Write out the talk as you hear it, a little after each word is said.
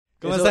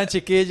¿Cómo están,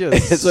 chiquillos?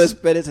 Eso es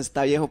Pérez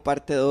está viejo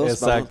parte 2.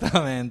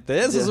 Exactamente.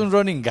 Eso es un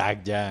running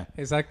gag ya.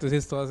 Exacto, sí,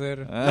 esto va a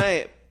ser...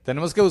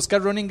 Tenemos que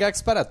buscar running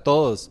gags para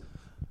todos.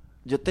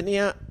 Yo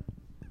tenía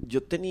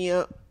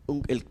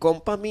el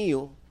compa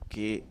mío,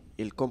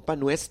 el compa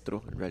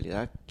nuestro, en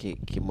realidad, que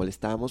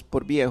molestábamos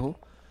por viejo.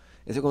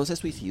 Ese cuando se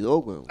suicidó,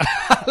 weón.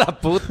 La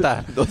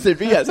puta. No se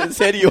rías, en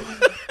serio.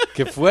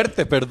 Qué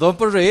fuerte, perdón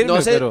por reírme,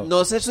 pero...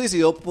 No se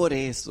suicidó por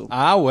eso.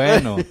 Ah,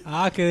 bueno.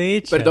 qué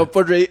dicha. Perdón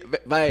por reír.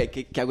 Mae,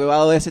 que ha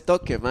huevado de ese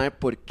toque, mae,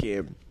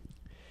 porque...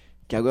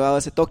 Que ha huevado de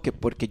ese toque,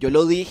 porque yo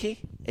lo dije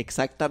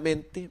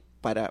exactamente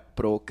para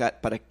provocar...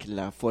 Para que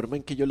la forma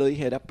en que yo lo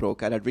dijera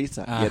provocara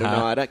risa. Ajá. Y era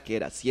una vara que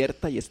era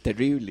cierta y es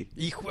terrible.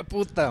 Hijo de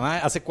puta, mae.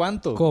 ¿Hace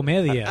cuánto?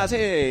 Comedia.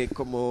 Hace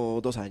como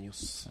 2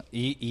 años.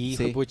 Hijo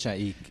Sí. de pucha.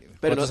 ¿Y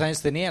Pero cuántos no-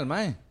 años tenía el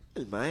mae?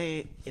 El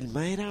mae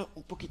era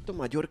un poquito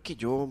mayor que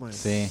yo, mae.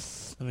 Sí.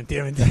 No,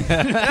 mentira.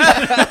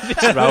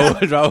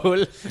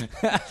 Raúl.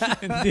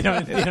 mentira.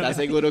 ¿Estás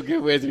seguro que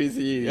fue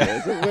suicidio?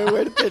 Eso fue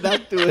muerte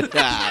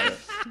natural.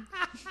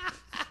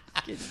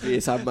 Qué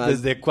risa, man.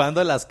 ¿Desde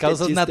cuándo las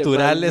causas Qué chiste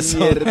naturales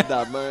más son?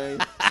 mierda, mae.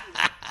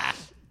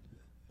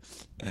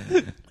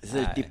 Ese es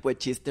el tipo de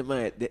chiste,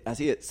 mae,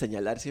 así de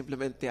señalar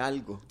simplemente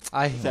algo.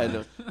 Ay, O sea,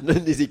 mae. no,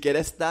 ni siquiera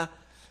está.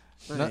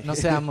 No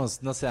seamos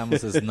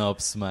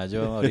snobs, mae.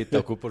 Yo ahorita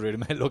ocupo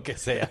reírme de lo que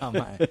sea,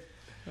 mae.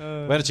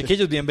 Bueno,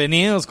 chiquillos,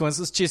 bienvenidos con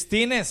esos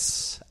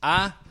chistines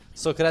a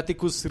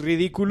Socraticus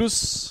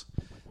Ridiculus.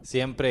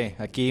 Siempre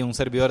aquí un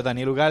servidor,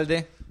 Daniel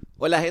Ugalde.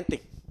 Hola,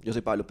 gente. Yo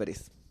soy Pablo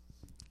Pérez.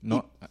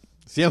 No,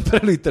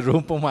 siempre lo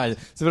interrumpo, mae.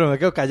 Siempre me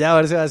quedo callado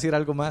a ver si va a decir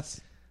algo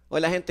más.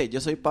 Hola, gente.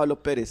 Yo soy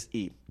Pablo Pérez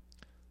y...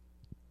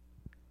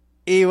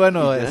 Y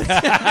bueno...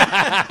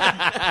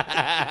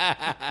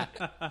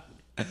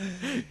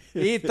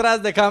 Y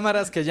tras de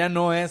cámaras, que ya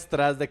no es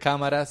tras de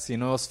cámaras,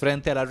 sino es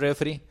frente a la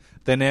refri,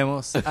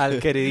 tenemos al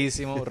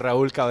queridísimo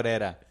Raúl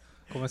Cabrera.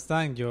 ¿Cómo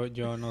están? Yo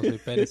no soy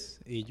Pérez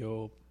y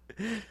yo...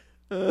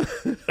 No,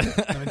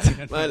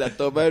 mentira. Mae, la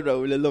toma de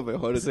Raúl es lo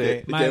mejor.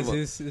 Sí. Mae,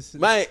 Sí. sí.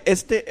 Mae,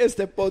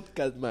 este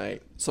podcast,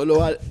 mae, solo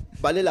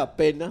vale la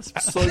pena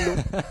solo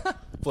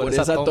por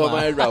esa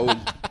toma de Raúl.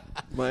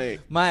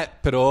 Mae, Mae,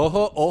 pero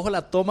ojo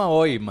la toma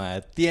hoy,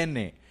 mae.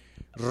 Tiene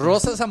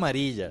rosas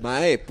amarillas,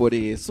 mae, por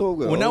eso,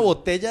 güey. una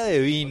botella de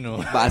vino.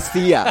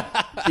 Vacía.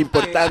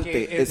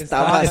 Importante,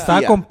 está vacía.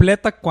 Estaba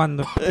completa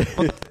cuando...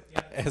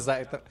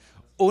 Exacto.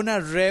 Una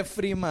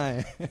refri,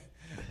 mae.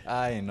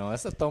 Ay, no,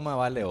 esa toma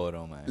vale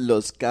oro, mae.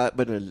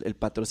 Bueno, el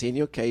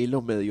patrocinio que ahí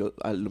lo medio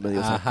sacó,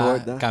 Ajá,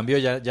 ¿verdad? cambió,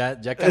 ya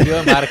cambió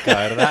de marca,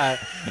 ¿verdad?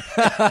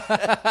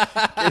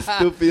 Qué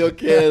estúpido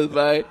que es,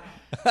 mae.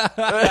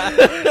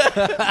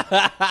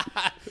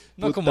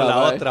 No Puta como la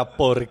madre. otra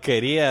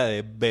porquería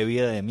de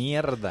bebida de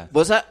mierda.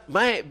 Vos,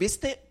 mae,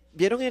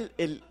 ¿vieron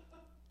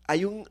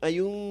hay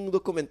un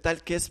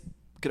documental que es,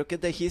 creo que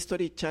es de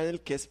History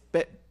Channel, que es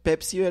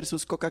Pepsi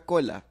versus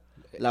Coca-Cola?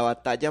 La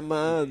batalla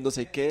más, no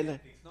sé qué.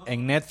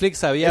 En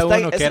Netflix había Está-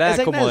 uno que es era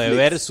en como de Netflix.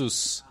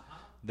 versus,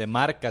 de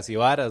marcas y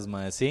varas,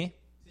 mae, ¿sí?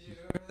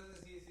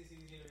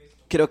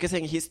 Creo que es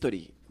en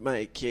History,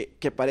 mae,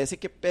 que parece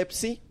que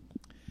Pepsi,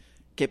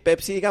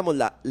 digamos,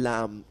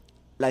 la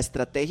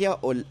estrategia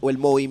o el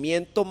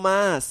movimiento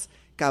más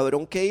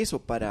cabrón que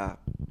hizo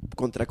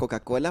contra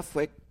Coca-Cola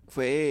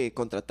fue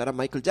contratar a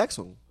Michael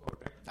Jackson.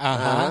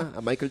 Ajá.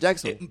 A Michael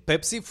Jackson.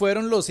 Pepsi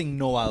fueron los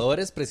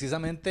innovadores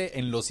precisamente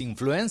en los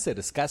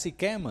influencers, casi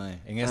que, mae.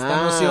 En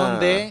esta noción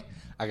de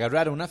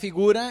agarrar una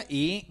figura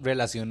y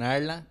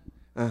relacionarla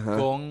Ajá.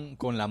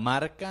 con la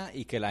marca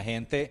y que la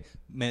gente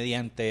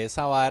mediante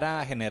esa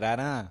vara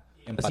generara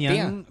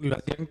empatía Lo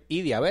hacían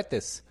y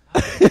diabetes.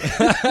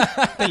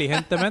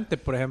 inteligentemente.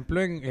 Por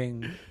ejemplo,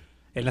 en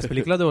las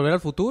películas de Volver al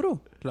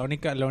Futuro, la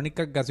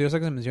única gaseosa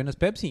que se menciona es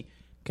Pepsi.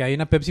 Que hay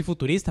una Pepsi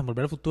futurista en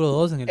Volver al Futuro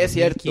 2 en el Es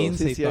cierto,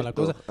 2015 sí, y toda la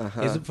cosa. cierto.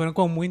 Ajá. Fueron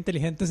como muy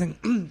inteligentes en...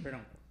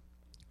 Perdón.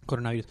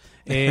 Coronavirus.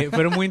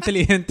 Fueron muy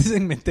inteligentes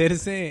en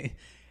meterse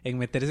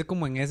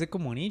como en ese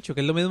como nicho.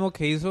 Que es lo mismo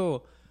que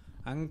hizo...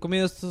 Han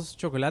comido estos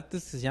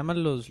chocolates que se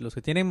llaman los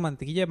que tienen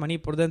mantequilla de maní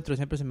por dentro.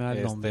 Siempre se me va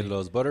el nombre.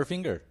 Los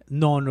Butterfinger.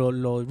 No,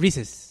 los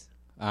Reese's.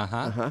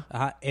 Ajá. Ajá.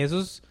 Ajá,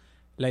 esos,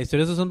 la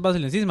historia de esos son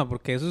vacilencísima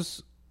porque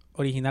esos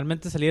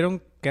originalmente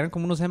salieron, que eran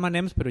como unos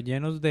M&M's pero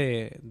llenos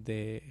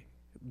de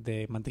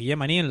mantequilla de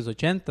maní en los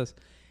 80s.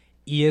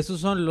 Y esos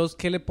son los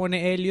que le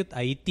pone Elliot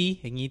a E.T.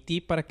 en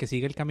E.T. para que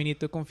siga el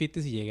caminito de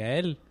confites y llegue a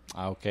él.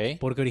 Ah, ok.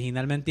 Porque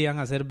originalmente iban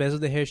a hacer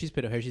besos de Hershey's,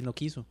 pero Hershey's no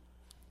quiso.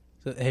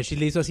 O sea, Hershey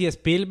le hizo así a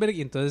Spielberg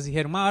y entonces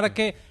dijeron, ma, ¿ahora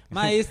qué?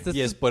 Ma, esto...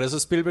 Y es por eso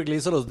Spielberg le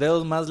hizo los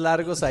dedos más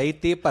largos a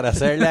E.T. para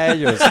hacerle a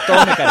ellos.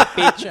 Tome,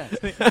 carepicha.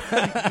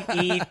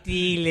 E.T.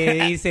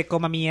 le dice,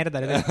 coma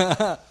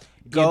mierda.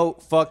 Go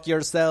fuck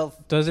yourself.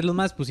 Entonces los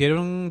más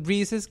pusieron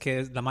Reese's,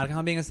 que la marca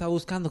más bien estaba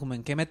buscando como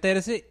en qué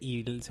meterse,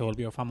 y se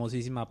volvió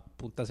famosísima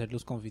punta hacer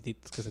los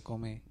confititos que se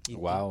come.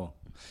 Wow.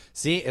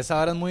 Sí, esa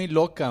vara es muy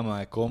loca,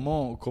 ma.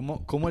 ¿Cómo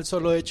el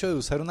solo hecho de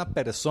usar una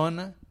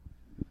persona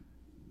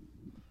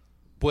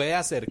puede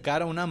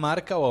acercar a una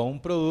marca o a un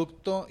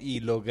producto y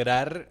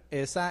lograr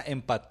esa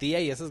empatía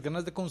y esas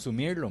ganas de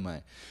consumirlo,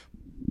 mae.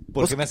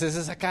 ¿Por qué me haces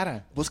esa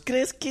cara? ¿Vos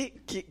crees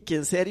que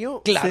en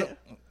serio? Claro,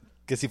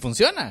 que si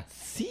funciona.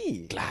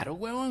 Sí. Claro,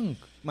 huevón.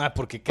 Ma,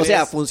 ¿por qué O crees?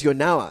 sea,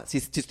 funcionaba. Sí,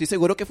 estoy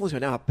seguro que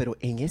funcionaba. Pero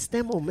en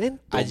este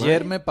momento.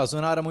 Ayer mae, me pasó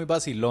una hora muy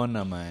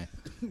vacilona, mae.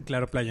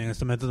 Claro, playa, en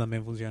este momento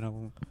también funciona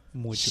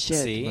mucho. Shit,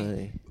 Sí.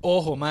 mae.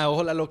 Ojo, mae,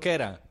 ojo la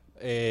loquera.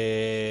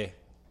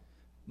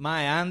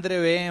 Mae, Andre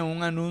ve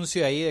un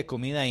anuncio ahí de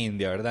comida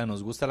india, ¿verdad?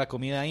 Nos gusta la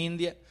comida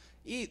india.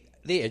 Y a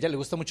ella le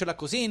gusta mucho la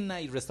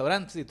cocina y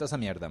restaurantes y toda esa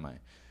mierda, mae.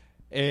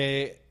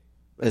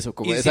 Eso,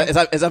 como Y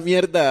esa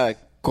mierda,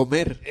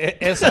 comer,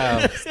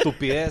 Esa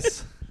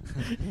estupidez.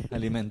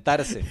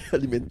 Alimentarse.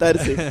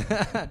 alimentarse.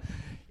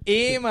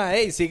 Y,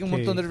 mae, sigue un Sí.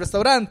 montón de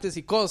restaurantes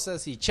y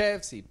cosas y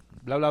chefs y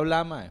bla, bla,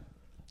 bla, mae.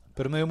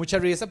 Pero me dio mucha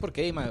risa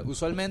porque, mae,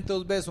 usualmente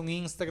vos ves un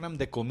Instagram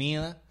de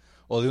comida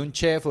o de un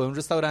chef o de un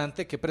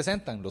restaurante que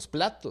presentan los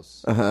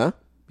platos. Ajá.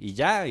 Y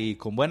ya, y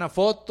con buena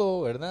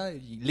foto, ¿verdad?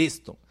 Y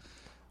listo.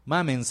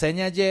 Mae, me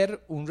enseña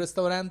ayer un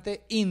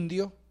restaurante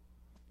indio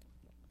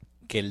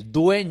que el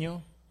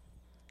dueño,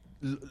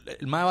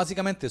 el mae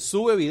básicamente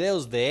sube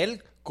videos de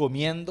él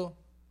comiendo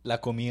la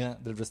comida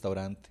del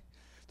restaurante.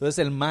 Entonces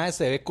el mae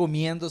se ve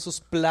comiendo esos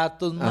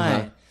platos, mae.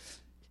 Ajá.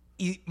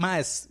 Y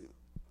mae,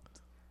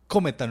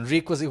 come tan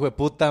rico ese hijo de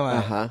puta, mae.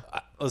 Ajá.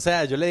 O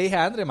sea, yo le dije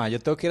a Andre, mae, yo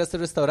tengo que ir a este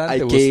restaurante.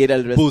 Hay que ir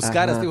al buscar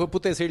a ajá. este hijo de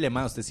puta y decirle,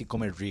 mae, usted sí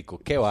come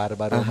rico. Qué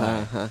bárbaro, mae.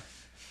 Ajá, ajá.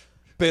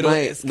 Pero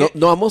Mae, es que...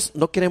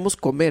 no queremos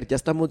comer, ya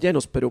estamos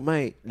llenos, pero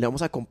mae, le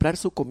vamos a comprar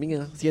su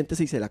comida,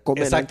 siéntese y se la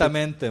come.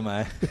 Exactamente,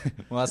 mae.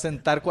 Me voy a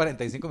sentar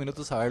 45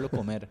 minutos a verlo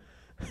comer.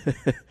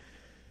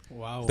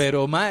 Wow.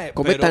 Pero, mae...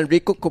 Come pero- tan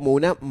rico como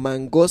una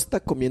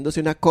mangosta comiéndose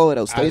una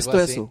cobra. ¿Usted ha algo visto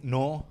así. eso?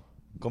 No.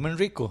 Comen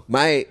rico.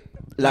 Mae,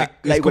 la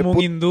es como un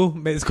hijuepu-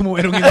 hindú. Es como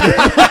ver un hindú.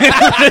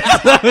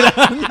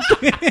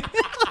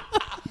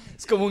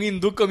 Es como un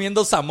hindú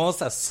comiendo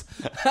samosas.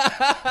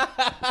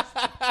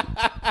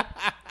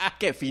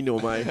 Qué fino,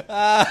 mae.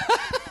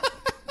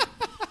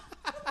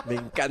 Me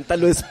encanta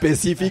lo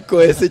específico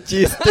de ese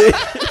chiste.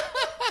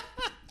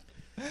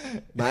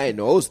 Mae,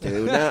 no, usted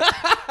ve una...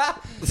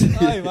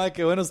 Ay, mae,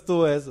 qué bueno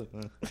estuvo eso.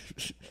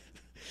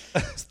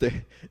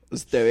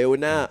 Usted ve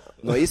una...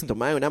 No he visto,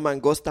 mae, una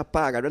mangosta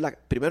para agarrar la...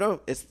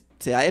 Primero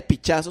se da de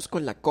pichazos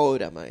con la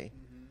cobra, mae.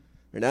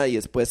 ¿Verdad? Y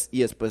después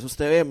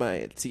usted ve,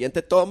 mae, el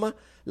siguiente toma,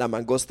 la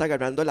mangosta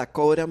agarrando la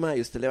cobra, mae,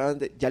 y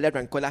usted ya le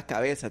arrancó la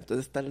cabeza,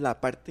 entonces está en la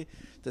parte...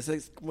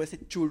 Entonces es como ese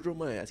churro,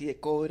 mae, así de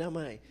cobra,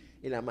 mae.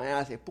 Y la mae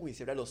hace, pum, y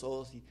cierra los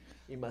ojos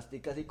y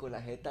mastica así con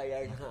la jeta y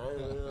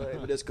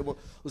pero es como,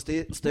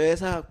 usted ve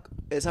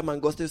esa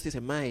mangosta y usted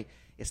dice, mae,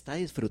 está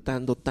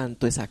disfrutando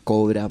tanto esa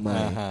cobra,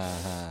 mae. Ajá,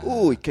 ajá.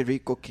 Uy, qué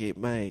rico qué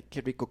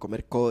rico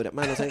comer cobra,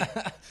 mae, no sé.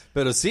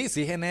 Pero sí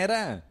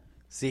genera.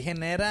 Sí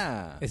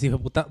genera. Ese hijo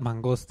de puta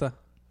mangosta.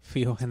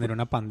 Fijo, generó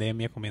una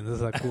pandemia comiendo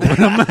esa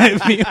cubra, madre,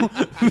 fijo.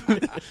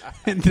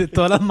 Entre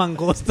todas las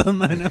mangostas,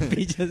 madre, una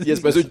picha. Y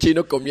después un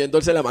chino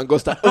comiéndose la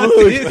mangosta.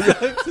 Sí, Uy,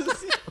 exacto,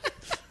 sí.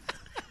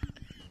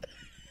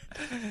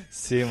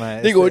 Sí,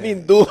 mae. digo, un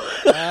hindú.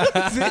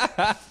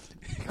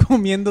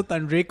 Comiendo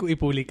tan rico y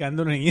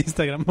publicándolo en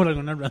Instagram por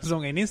alguna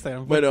razón. En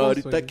Instagram. fue Bueno,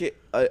 post, güey.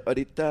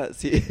 ahorita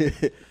sí,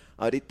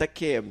 ahorita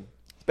que,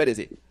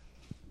 espérese,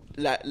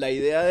 la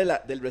idea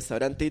del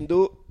restaurante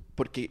hindú,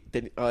 porque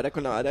ahora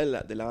con la vara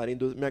de la vara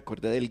hindú me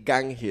acordé del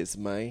Ganges,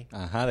 mae,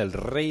 Ajá, del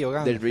río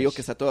Ganges. del río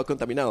que está todo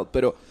contaminado,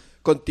 pero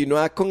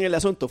continúa con el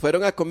asunto,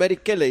 fueron a comer y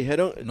 ¿qué le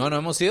dijeron? No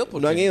hemos ido.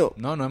 Porque... ¿No han ido?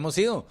 No hemos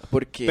ido.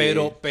 Porque...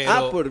 Pero...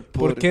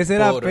 ¿Por qué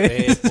será? por,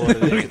 Pez?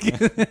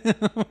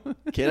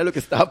 ¿Qué era lo que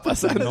estaba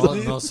pasando?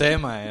 No sé,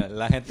 mae.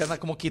 La gente anda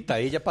como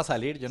quitadilla para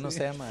salir. Yo no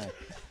sé,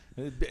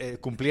 mae.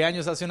 Cumplí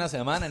años hace una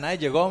semana y nadie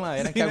llegó,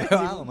 mae. Vieron qué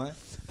huevado, mae.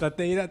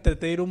 Traté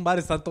de ir a un bar,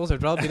 están todos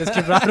cerrados. Mira, es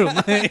que raro,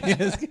 madre.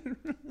 Es que...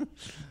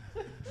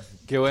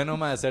 Qué bueno,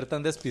 mae, ser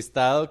tan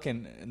despistado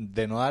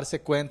de no darse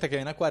cuenta que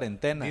hay una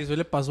cuarentena. Y eso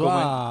le pasó Como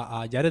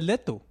a Jared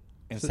Leto.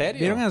 ¿En serio?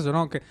 ¿Vieron eso?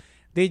 No,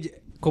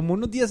 como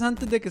unos días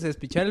antes de que se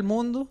despichara el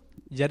mundo,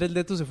 Jared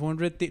Leto se fue a un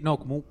retiro. No,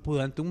 como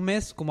durante un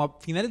mes, como a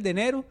finales de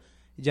enero,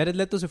 Jared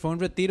Leto se fue a un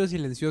retiro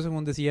silencioso en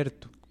un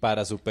desierto.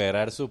 Para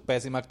superar su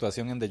pésima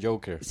actuación en The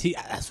Joker. Sí,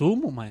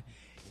 asumo, mae.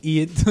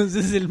 Y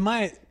entonces el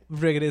mae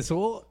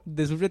regresó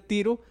de su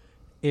retiro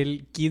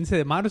el 15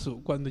 de marzo,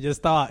 cuando ya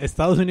estaba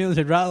Estados Unidos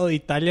cerrado,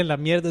 Italia en la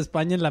mierda,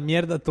 España en la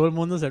mierda, todo el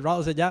mundo cerrado,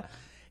 o sea, ya.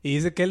 Y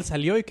dice que él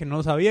salió y que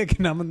no sabía, que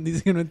nada más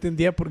dice que no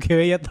entendía por qué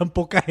veía tan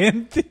poca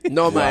gente.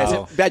 No, mae,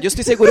 Wow. vea, yo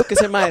estoy seguro que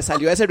ese mae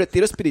salió de ese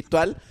retiro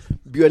espiritual,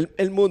 vio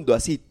el mundo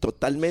así,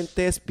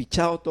 totalmente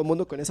despichado, todo el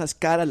mundo con esas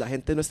caras, la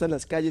gente no está en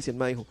las calles, y el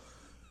mae dijo,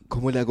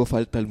 ¿cómo le hago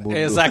falta al mundo?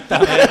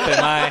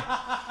 Exactamente, mae.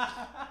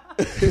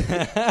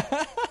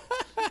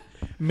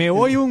 Me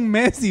voy un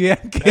mes y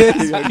vean qué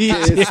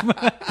despiche, Qué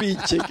mae.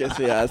 pinche que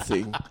se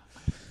hacen.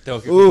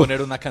 Tengo que Uf.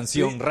 poner una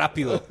canción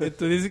rápido.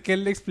 Entonces dice que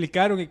él le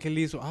explicaron y que él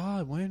hizo,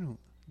 bueno,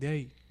 de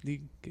ahí,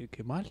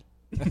 qué mal.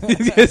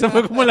 Sí, esa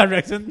fue como la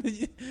reacción.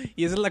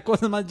 Y esa es la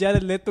cosa más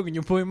Jared Leto que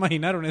yo puedo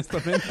imaginar,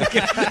 honestamente.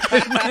 Que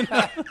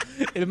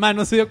el man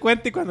no se dio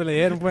cuenta y cuando le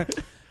dieron fue...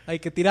 Ay,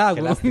 qué tirada,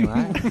 Qué güey.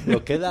 lástima,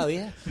 lo que es la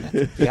vida.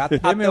 Fíjate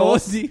Dame vos.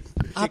 vos, sí.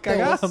 Ah, Qué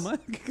cagada, vos. man.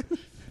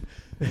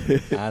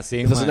 Ah, sí,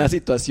 Esa es mae. una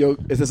situación,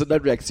 esa es una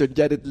reacción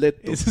Jared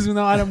Leto. Esa es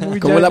una vara muy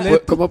 ¿Cómo, Jared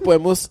Leto. cómo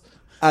podemos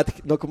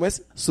 ¿cómo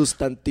es?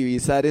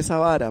 Sustantivizar esa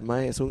vara,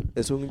 mae? Es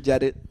un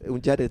Jared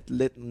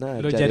Leto.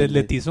 Lo Jared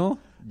Letizó.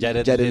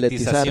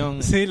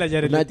 Jaredletización. Sí, la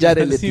Jared Una Letización.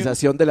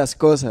 Jareletización de las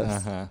cosas.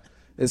 Ajá.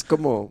 Es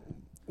como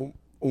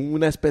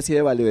una especie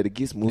de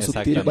valeverguismo, un sutil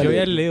Exactamente. Yo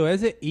había valeverguismo. leído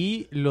ese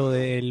y lo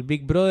del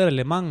Big Brother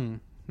alemán.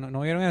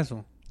 ¿No vieron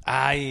eso?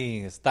 Ay,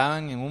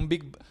 estaban en un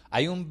Big...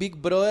 Hay un Big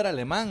Brother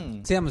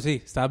alemán. Sí,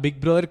 estaba Big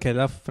Brother, que es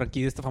la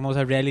franquicia, esta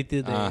famosa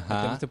reality de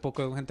Ajá. meterse un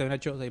poco de gente en una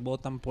choza y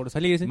votan por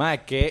salirse.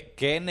 Mae,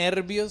 qué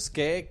nervios,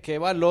 qué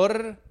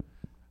valor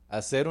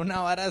hacer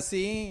una vara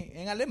así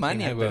en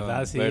Alemania, En güey.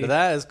 verdad, sí.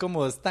 ¿Verdad? Es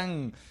como es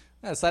tan...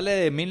 Sale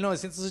de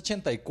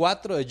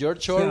 1984 de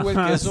George Orwell,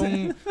 que es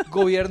un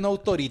gobierno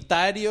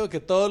autoritario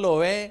que todo lo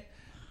ve.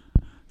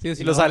 Sí,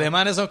 sí, Y los no.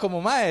 alemanes son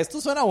como, mae, esto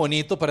suena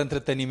bonito para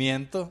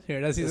entretenimiento. Sí,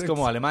 ¿verdad? Sí, es sí.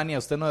 como, Alemania,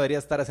 usted no debería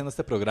estar haciendo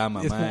este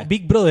programa, Es mae. como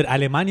Big Brother,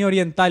 Alemania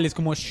Oriental, es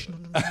como... shh, no,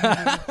 no, no,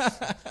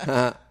 no.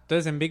 Ajá.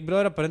 Entonces, en Big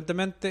Brother,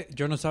 aparentemente,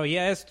 yo no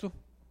sabía esto.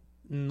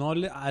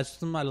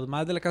 A los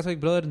más de la casa de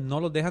Big Brother no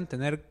los dejan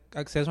tener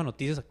acceso a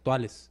noticias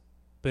actuales.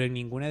 Pero en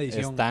ninguna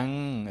edición.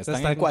 Están O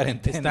sea, en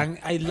cuarentena. Están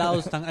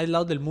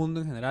aislados del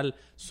mundo en general.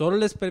 Solo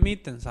les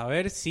permiten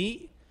saber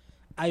si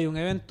hay un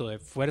evento de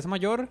fuerza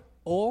mayor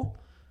o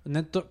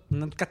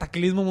un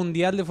cataclismo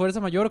mundial de fuerza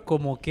mayor,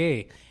 como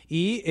que.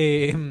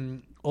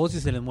 O si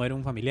se les muere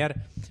un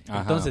familiar.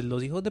 Ajá. Entonces,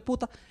 los hijos de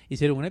puta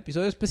hicieron un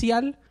episodio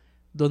especial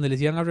donde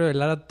les iban a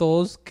revelar a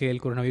todos que el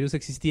coronavirus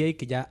existía y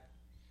que ya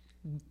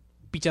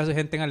pichazo de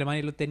gente en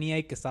Alemania lo tenía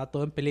y que estaba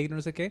todo en peligro,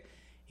 no sé qué.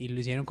 Y lo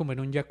hicieron como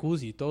en un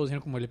jacuzzi. Todos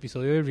hicieron como el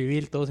episodio de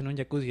Reveal, todos en un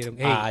jacuzzi. Y dijeron,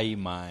 hey, Ay,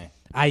 mae.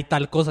 hay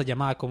tal cosa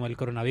llamada como el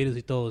coronavirus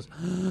y todos.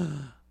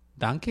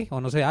 ¿Danke?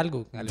 O no sé,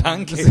 algo.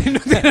 Danke. Sí, no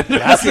sé.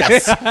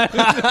 Gracias.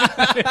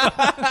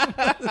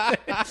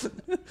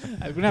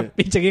 Alguna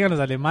pinche que digan los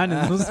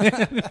alemanes, no sé.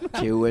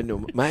 Qué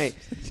bueno. Mae,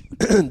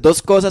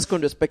 dos cosas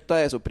con respecto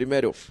a eso.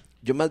 Primero,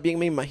 yo más bien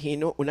me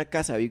imagino una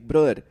casa Big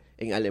Brother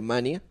en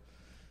Alemania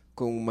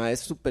con maes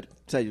súper,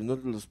 o sea, uno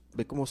los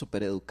ve como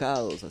súper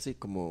educados, así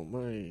como...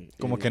 mae,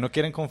 Como que no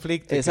quieren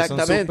conflicto. y que son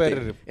Exactamente. súper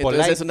Entonces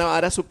polite. es una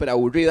vara súper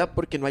aburrida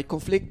porque no hay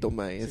conflicto,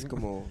 mae. Es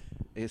como...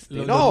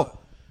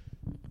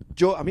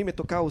 A mí me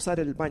tocaba usar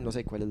el baño, no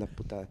sé cuál es la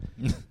putada.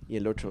 Y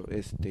el otro,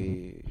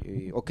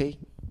 ok,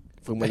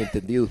 fue un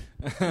malentendido.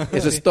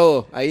 Eso es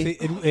todo, ahí.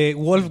 Sí,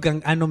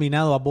 Wolfgang ha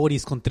nominado a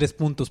Boris con 3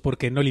 puntos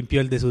porque no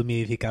limpió el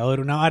deshumidificador.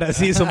 Una vara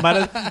así, son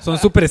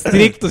súper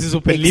estrictos y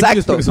súper limpios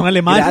Exacto. porque son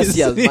alemanes.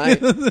 Gracias, Sí. mae.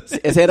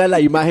 Esa era la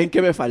imagen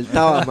que me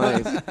faltaba,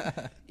 mae.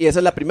 Y esa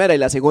es la primera. Y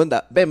la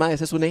segunda, ve, mae,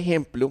 ese es un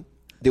ejemplo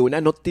de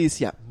una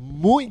noticia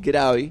muy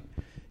grave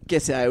que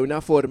se da de una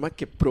forma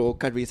que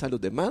provoca risa a los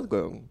demás,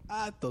 weón.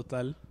 Ah,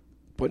 total.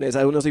 Pones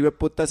a unos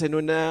hijueputas en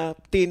una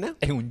tina,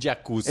 En un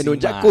jacuzzi. en un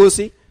mae.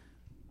 jacuzzi,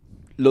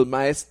 los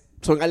maes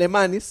son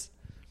alemanes,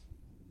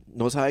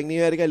 no saben ni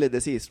verga y les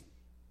decís,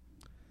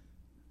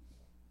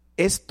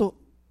 esto,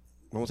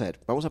 vamos a ver,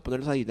 vamos a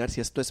ponerlos a adivinar si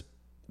esto es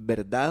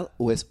verdad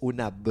o es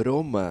una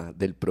broma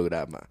del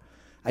programa.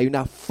 Hay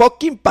una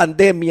fucking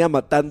pandemia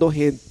matando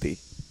gente.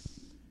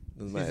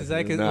 Los Sí, maes, se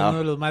sabe que es no. uno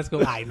de los más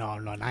como, ay, no,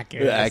 nada que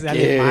ver. Nada Es de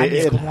que alemanes,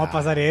 ver. ¿cómo va a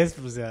pasar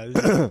eso? O sea,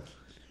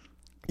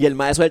 Y el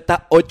mae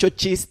suelta 8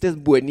 chistes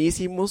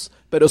buenísimos,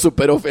 pero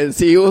súper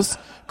ofensivos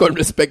con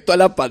respecto a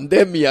la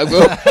pandemia,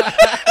 güey.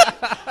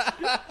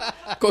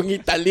 Con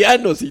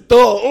italianos y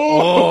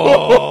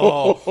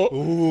todo.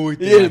 Uy, y,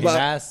 ¿te el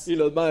imaginas? y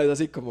los maes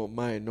así como,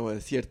 mae, no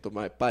es cierto,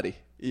 mae, pare.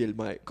 Y el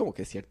mae, ¿cómo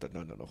que es cierto?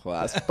 No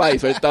jodas, pa, y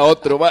suelta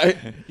otro,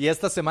 mae. Y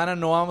esta semana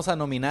no vamos a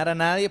nominar a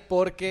nadie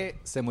porque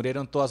se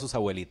murieron todas sus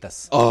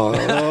abuelitas. Oh.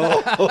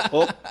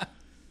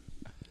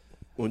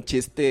 Un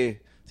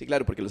chiste. Sí,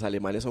 claro, porque los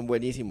alemanes son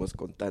buenísimos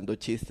contando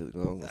chistes,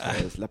 ¿no? O sea,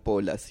 es la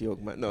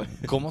población, mae. No.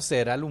 ¿Cómo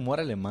será el humor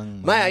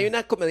alemán? Mae, hay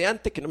una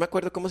comediante que no me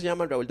acuerdo cómo se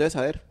llama, Raúl debe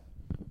saber.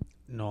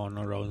 no,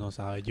 Raúl no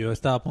sabe. Yo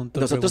estaba a punto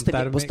de Nosotros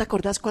preguntarme. ¿Vos te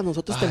acordás cuando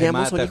nosotros Ay,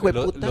 teníamos mae, un hijo de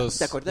lo- puta? los-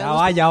 ¿Te acordás?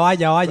 Ya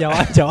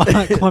va.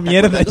 Como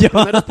mierda, Los ya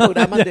va. primeros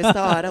programas de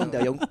esta vara donde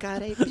había un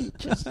cara de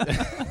bichos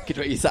que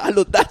revisaba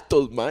los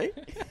datos, mae.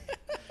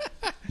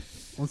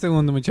 Un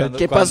segundo, muchachos.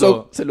 ¿Qué cuando-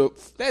 pasó? Se lo...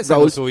 Se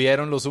Raúl, nos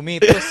subieron los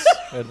humitos,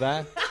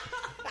 ¿verdad?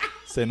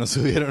 Se nos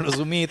subieron los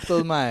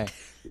humitos, mae.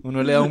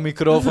 Uno le da un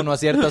micrófono a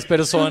ciertas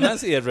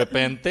personas y de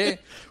repente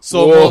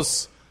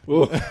somos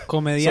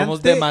Comediante,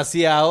 somos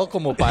demasiado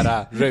como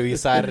para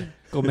revisar.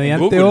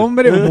 comediante Google.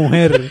 hombre o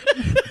mujer.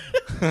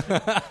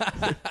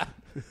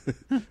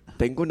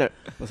 tengo una...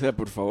 O sea,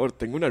 por favor,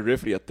 tengo una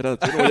refri atrás.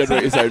 Yo no voy a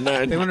revisar nada.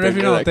 Tengo un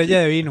refri y una botella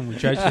de vino,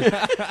 muchachos.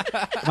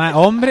 Ma,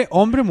 hombre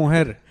o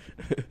mujer.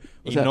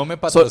 Y no me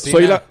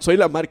patrocina. Soy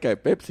la marca de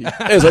Pepsi.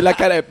 Soy la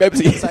cara de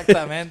Pepsi.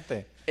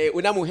 Exactamente.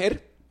 Una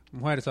mujer,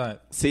 Mujer, ¿sabes?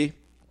 sí.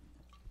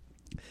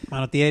 Ma,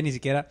 no tiene ni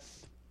siquiera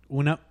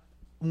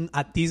un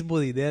atisbo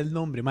de idea del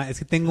nombre, mae. Es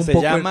que tengo un Se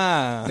poco...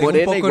 llama Tengo un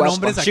Morena y poco de guapa.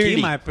 nombres aquí,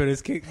 Shirley. mae, pero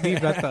es que... Sí,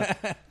 rata.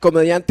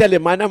 Comediante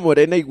alemana,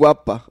 morena y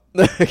guapa.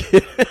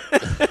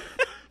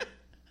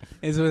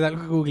 Eso es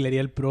algo que googlearía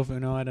el profe,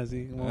 ¿no? Ahora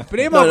sí. Como,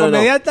 primo, No, no, no.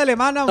 comediante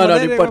alemana, No, no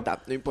morena y guapa.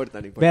 importa, no importa,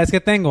 no importa. Vea, es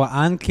que tengo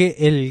a Anke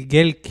el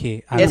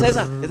Gelke. Es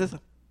esa.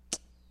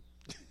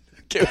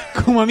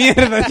 Como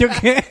mierda, ¿yo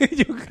qué?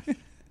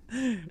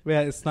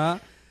 Vea,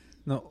 está...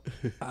 No,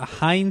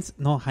 Heinz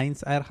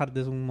Ehrhardt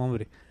es un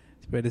hombre.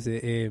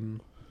 Espérese.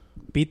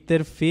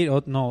 Peter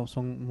Field... no,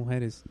 son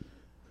mujeres.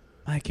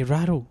 Ay, qué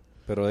raro.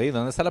 Pero ¿y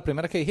dónde está la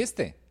primera que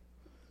dijiste?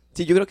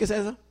 Sí, yo creo que es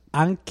esa.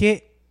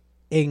 Anke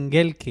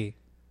Engelke.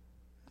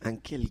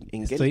 Ángel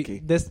Engelke. Estoy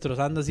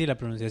destrozando así la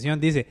pronunciación.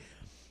 Dice...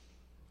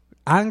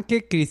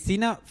 Anke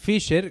Christina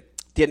Fischer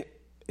Tiene...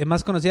 es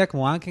más conocida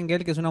como Anke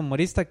Engelke, que es una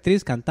humorista,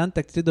 actriz, cantante,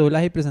 actriz de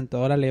doblaje y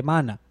presentadora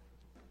alemana.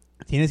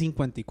 Tiene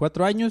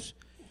 54 años.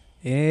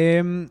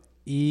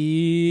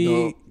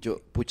 Y... No,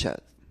 pucha,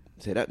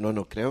 ¿será?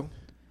 No creo.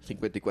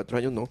 54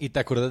 años no. ¿Y te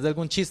acuerdas de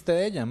algún chiste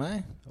de ella,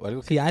 mae? ¿O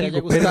algo que Sí, te haya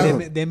algo, pero gustado?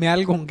 deme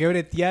algo con que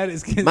bretear.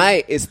 Es que...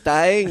 Mae,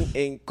 está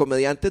en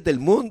Comediantes del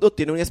Mundo,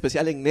 tiene un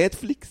especial en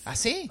Netflix. ¿Ah,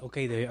 sí? Ok,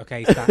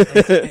 ahí está.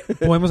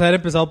 Podemos haber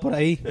empezado por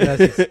ahí.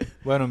 Gracias.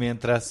 Bueno,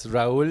 mientras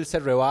Raúl se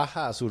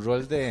rebaja a su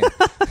rol de...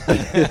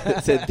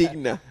 Se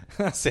digna.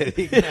 se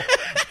digna,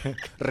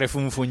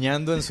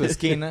 refunfuñando en su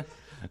esquina.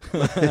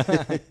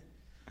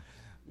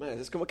 Mae,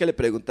 es como que le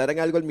preguntaran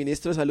algo al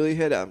ministro de Salud y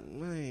dijera...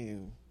 "Ay",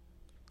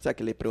 o sea,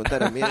 que le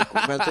preguntaran, mire,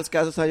 ¿cuántos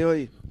casos hay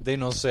hoy? De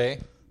no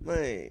sé.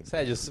 Mae, O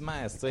sea, yo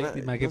mae, estoy...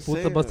 Mae, Ma, ¿qué no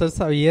puta sé, va a estar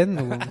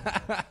sabiendo? güey?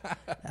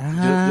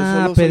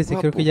 solo soy Espérese,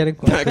 creo guapo. que ya la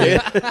encontré.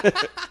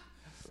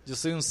 Yo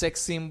soy un sex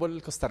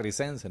symbol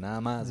costarricense, nada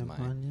más, mae.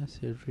 Alemania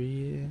se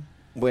ríe.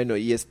 Bueno,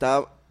 y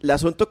está el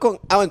asunto con...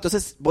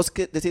 entonces vos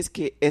que decís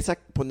que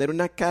poner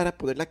la cara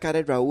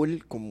de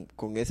Raúl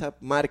con esa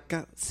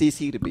marca sí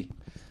sirve.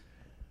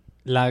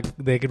 La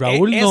de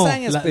Raúl no. Esa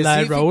en La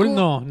de Raúl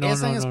no.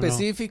 Esa en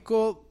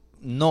específico,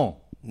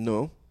 no.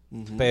 No.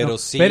 Ujú. Pero No,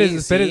 sí,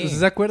 espérese, sí. ¿usted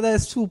se acuerda de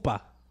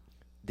Supa?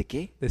 ¿De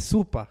qué? De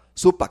Supa.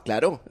 Supa,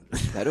 claro.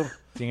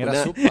 ¿Quién era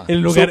Una- Supa?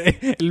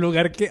 El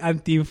lugar que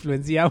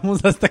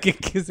anti-influenciamos hasta que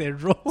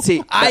cerró.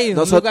 Sí, Ay, un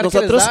lugar que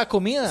les daba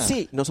comida.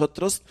 Sí,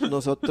 nosotros,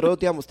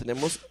 digamos,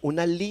 tenemos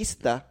una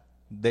lista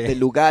De- de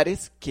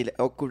lugares que le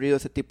ha ocurrido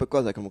ese tipo de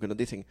cosas, como que nos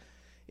dicen,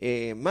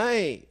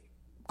 mae,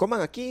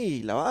 coman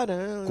aquí, la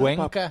vara.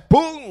 Cuenca.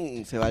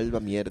 ¡Pum! Se va a la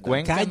mierda.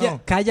 Cuenca.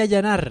 Calla, Calla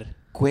Llanar.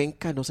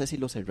 Cuenca, no sé si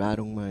lo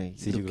cerraron, mae.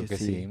 Sí, yo creo que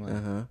sí, mae.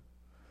 Ajá.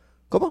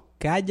 ¿Cómo?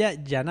 Calla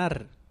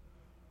Llanar.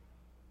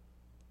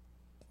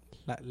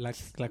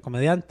 La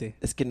comediante.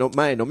 Es que no,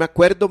 mae, no me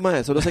acuerdo,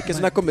 mae. Solo sé que es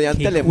una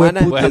comediante Qué alemana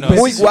hueputa. Bueno,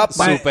 muy guapa.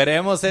 Mae,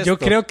 superemos esto.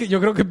 Yo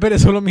creo que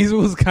Pérez solo me hizo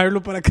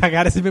buscarlo para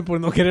cagárseme por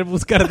no querer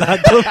buscar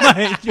datos,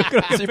 mae. Yo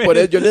creo que Sí, por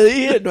eso yo le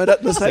dije, no era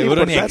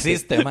Seguro ni importante.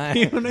 existe,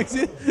 mae. no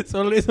existe.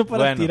 Solo lo hizo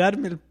para Bueno.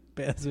 tirarme el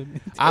pedazo. de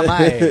mentira. Ah,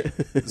 mae.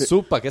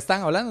 Supa, ¿qué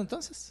están hablando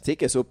entonces? Sí,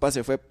 que Supa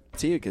se fue.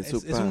 Sí, que Es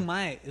Supa. un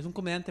mae, es un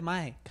comediante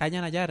mae.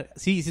 Calla Nayar.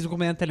 Sí, es un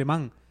comediante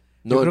alemán.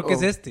 No, Yo creo que no.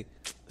 es este.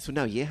 Es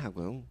una vieja,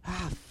 weón.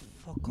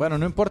 Bueno,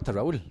 no importa,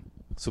 Raúl.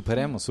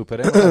 Superemos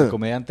al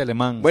comediante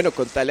alemán. Bueno,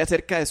 contale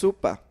acerca de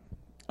Supa.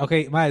 Ok,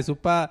 mae,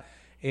 Supa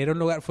era un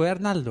lugar. Fue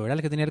Arnaldo, ¿era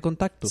el que tenía el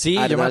contacto? sí, yo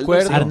me Arnaldo,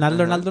 acuerdo. sí.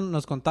 Arnaldo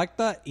nos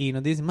contacta y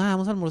nos dice,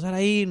 vamos a almorzar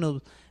ahí,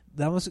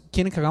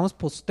 quieren que hagamos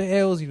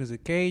posteos y no sé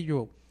qué. Y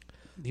yo,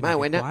 dime, Ma,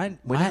 buena mae,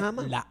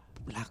 jama. la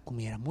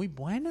comida era muy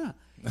buena.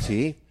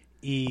 Sí.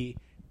 Y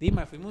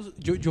dime,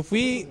 yo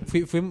fui,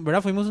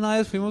 ¿verdad? Fuimos una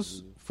vez,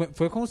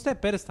 fue con usted,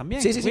 Pérez,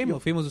 también. Sí, yo.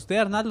 Fuimos usted,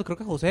 Arnaldo, creo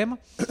que Josema.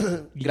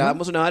 Y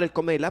Grabamos una hora el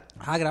Comedy Lab.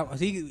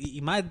 sí,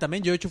 y madre,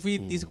 también yo de hecho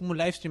hice como un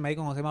live stream ahí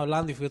con Josema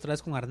hablando y fui otra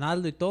vez con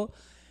Arnaldo y todo.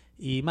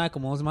 Y madre,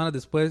 como 2 semanas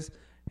después,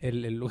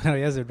 el lugar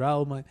había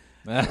cerrado, madre.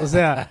 O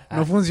sea,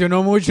 no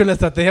funcionó mucho la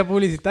estrategia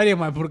publicitaria,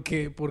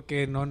 madre,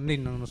 porque no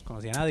nos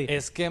conocía nadie.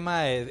 Es que,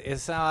 mae,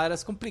 esa vara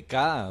es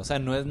complicada. O sea,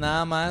 no es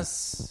nada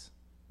más...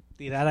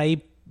 Tirar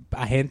ahí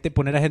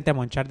poner a gente a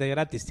monchar de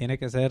gratis, tiene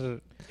que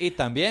ser... Y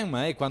también,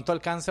 mae, ¿cuánto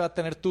alcance va a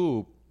tener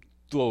tu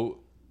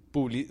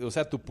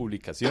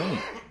publicación?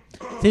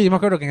 Sí, yo me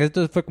acuerdo que en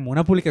esto fue como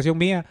una publicación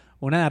mía,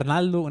 una de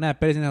Arnaldo, una de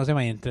Pérez y una de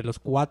Josema, y entre los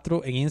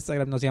 4 en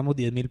Instagram nos hacíamos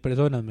 10,000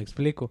 personas, me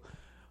explico. O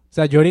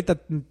sea, yo ahorita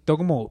tengo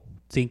como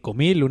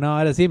 5,000, una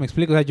vara así, me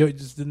explico. O sea, yo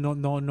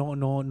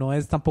no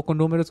es tampoco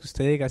números que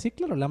usted diga, sí,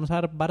 claro, le vamos a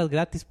dar varas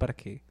gratis para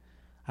que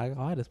haga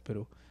varas,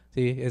 pero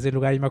sí, ese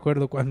lugar yo me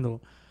acuerdo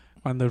cuando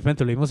el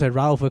frente lo vimos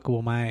cerrado, fue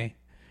como, mae,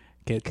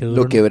 que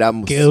duro. Lo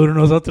quebramos. Qué duro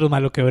nosotros,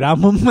 mae, lo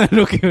quebramos, mae,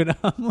 lo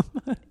quebramos.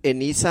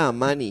 Enisa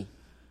Amani.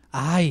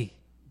 Ay,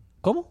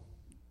 ¿cómo?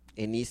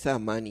 Enisa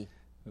Amani.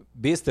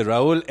 Viste,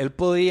 Raúl, él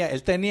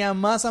tenía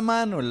más a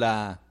mano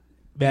la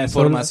Vea,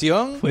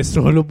 información. Fue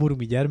solo por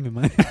humillarme,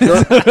 mae. No.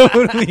 Solo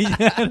por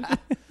humillarme.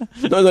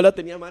 No la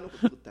tenía a mano,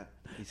 puta.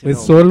 Dice, Fue no,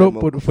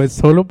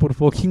 solo por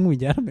fucking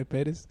humillarme,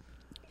 Pérez.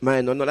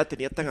 Mae, no la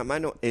tenía tan a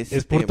mano.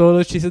 Es por todos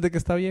los chistes de que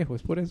está viejo,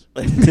 es por eso.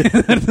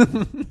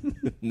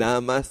 Nada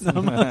más.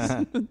 Nada más.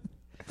 O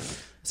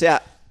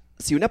sea,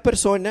 si una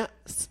persona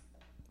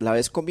la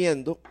ves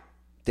comiendo,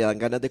 te dan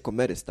ganas de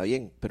comer, está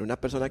bien. Pero una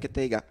persona que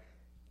te diga,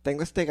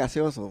 tengo este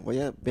gaseoso,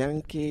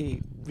 vean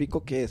qué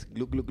rico que es,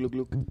 gluk, gluk, gluk,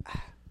 gluk.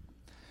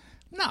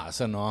 No,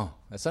 eso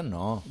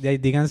no. De ahí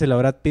díganselo a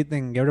Brad Pitt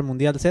en Guerra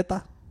Mundial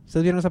Z.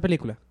 ¿Ustedes vieron esa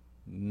película?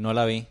 No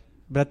la vi.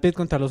 Brad Pitt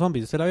contra los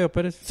zombies. ¿Usted la vio,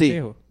 Pérez? Sí.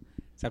 Viejo.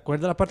 ¿Se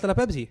acuerda la parte de la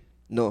Pepsi?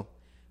 No.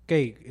 Ok.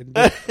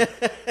 La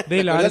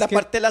verdad la es que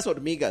parte de las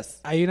hormigas.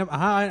 hay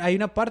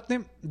una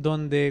parte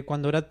donde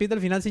cuando Brad Pitt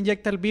al final se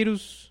inyecta el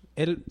virus,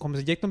 él como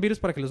se inyecta un virus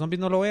para que los zombies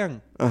no lo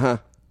vean.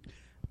 Ajá.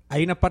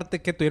 Hay una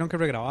parte que tuvieron que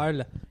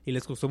regrabarla y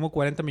les costó como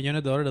 $40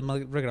 millones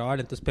más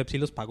regrabarla, entonces Pepsi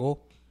los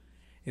pagó.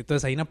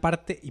 Entonces hay una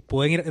parte, y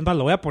pueden ir, es más,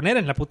 lo voy a poner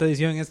en la puta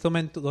edición en este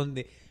momento,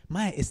 donde,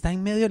 mae, está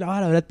en medio de la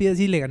vara, Brad Pitt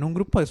le ganó un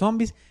grupo de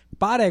zombies,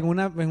 en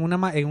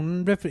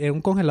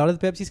un congelador de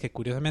Pepsi, que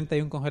curiosamente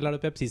hay un congelador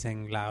de Pepsi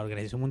en la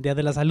Organización Mundial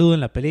de la Salud en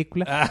la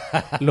película,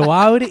 lo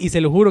abre y se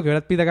lo juro que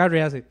Brad Pitt agarra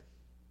y hace...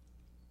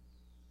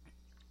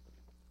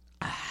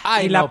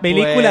 Ay, y la no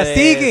película puede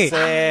sigue.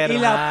 ser, y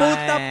la mae.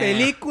 puta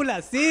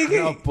película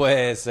sigue. No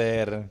puede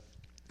ser.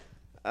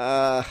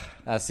 Ah,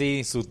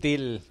 Así,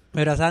 sutil.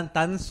 Pero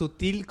tan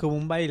sutil como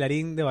un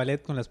bailarín de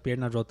ballet con las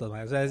piernas rotas,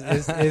 mae. O sea,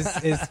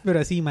 es pero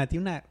así, mate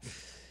una...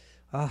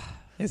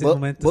 ese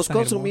momento ¿Vos es tan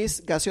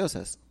consumís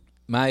gaseosas?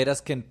 Ma,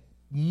 eras que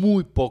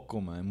muy poco,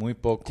 ma, muy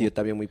poco. Sí, yo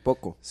también muy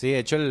poco. Sí, de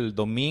hecho el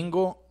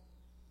domingo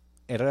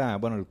era,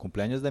 bueno, el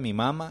cumpleaños de mi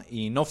mamá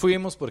y no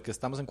fuimos porque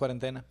estamos en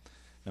cuarentena.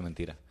 No,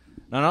 mentira.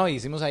 No,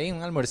 hicimos ahí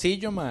un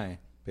almuercillo, ma.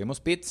 Pedimos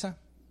pizza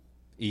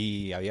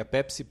y había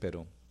Pepsi,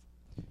 pero...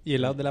 Y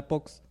el lado de la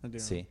Pox.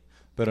 Sí.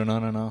 Pero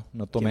no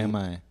tomé,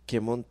 ma. Qué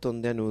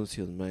montón de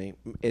anuncios, mae.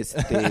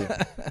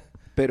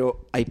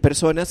 Pero hay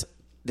personas...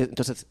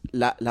 entonces,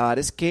 la verdad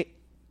es que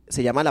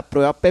se llama la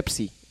prueba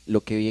Pepsi,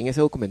 lo que vi en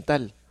ese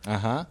documental.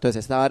 Ajá.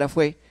 Entonces, esta vara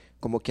fue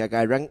como que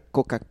agarran...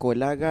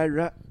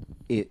 Coca-Cola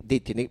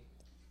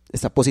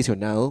está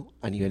posicionado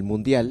a nivel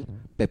mundial.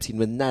 Pepsi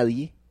no es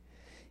nadie.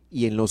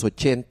 Y en los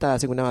 80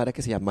 hacen una vara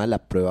que se llama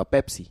la prueba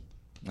Pepsi.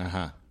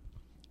 Ajá.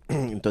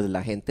 Entonces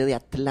la gente de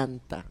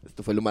Atlanta,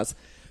 esto fue lo más,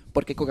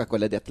 porque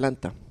Coca-Cola es de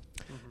Atlanta,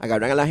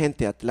 agarran a la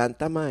gente de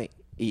Atlanta, mae,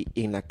 y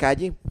en la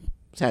calle,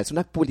 o sea, es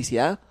una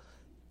publicidad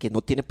que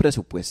no tiene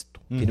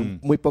presupuesto, tiene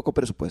muy poco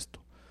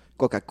presupuesto.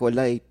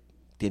 Coca-Cola es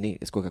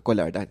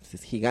Coca-Cola, ¿verdad?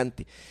 Es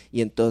gigante.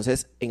 Y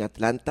entonces en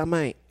Atlanta,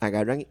 mae,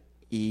 agarran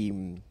y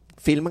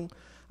filman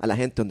a la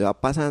gente donde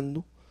va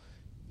pasando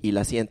y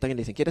la sientan y le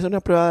dicen, ¿quieres una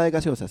prueba de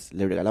gaseosas?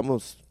 Le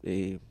regalamos,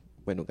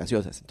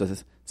 gaseosas.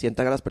 Entonces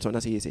sientan a las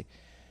personas y dice,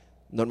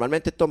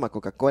 normalmente toma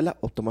Coca-Cola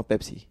o toma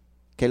Pepsi.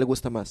 ¿Qué le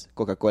gusta más?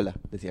 Coca-Cola,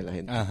 decía la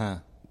gente.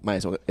 Ajá. Ma,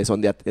 es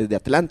de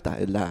Atlanta.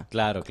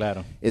 Claro.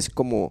 Es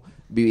como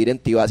vivir en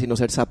Tibás y no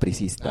ser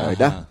sapricista,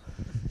 ¿verdad?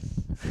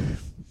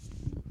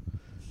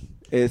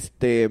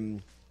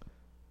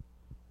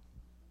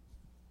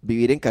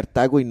 Vivir en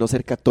Cartago y no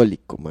ser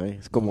católico, ma,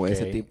 es como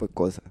ese tipo de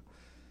cosa.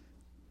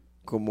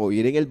 Como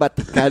vivir en el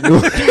Vaticano.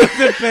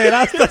 Ser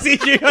pederasta, sí,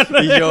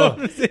 Y yo.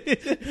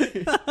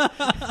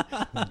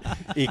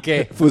 ¿Y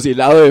qué?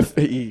 Fusilado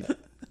y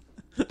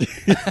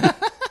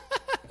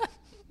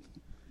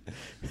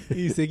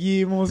Y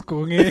seguimos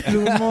con el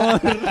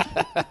humor.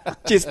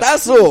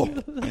 ¡chistazo!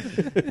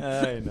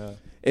 Ay, no.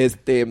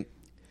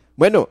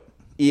 Bueno,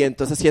 y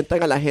entonces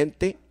sientan a la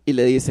gente y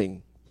le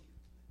dicen,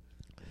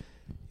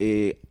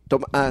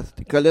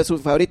 ¿cuál es su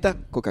favorita?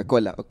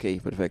 Coca-Cola. Ok,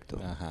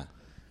 perfecto. Ajá.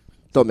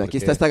 Tome, aquí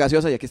está esta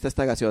gaseosa y aquí está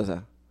esta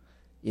gaseosa.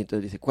 Y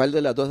entonces dice, ¿cuál de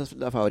las dos es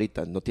la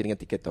favorita? No tienen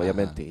etiqueta,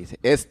 obviamente. Y dice,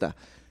 esta.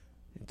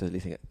 Entonces le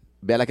dicen,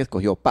 vea la que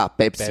escogió,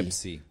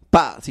 Pepsi.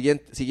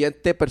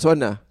 Siguiente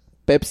persona,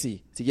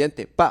 Pepsi.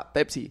 Siguiente,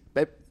 Pepsi.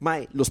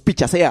 Mae, los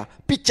pichasea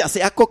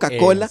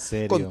Coca-Cola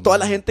con toda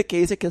la gente que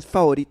dice que es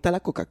favorita la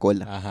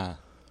Coca-Cola.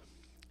 Ajá.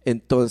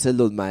 Entonces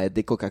los maes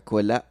de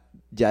Coca-Cola,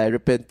 ya de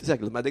repente, o sea,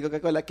 que los maes de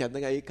Coca-Cola que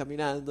andan ahí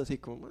caminando así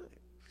como, mae,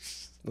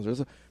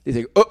 nosotros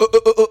dicen,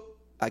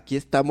 aquí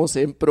estamos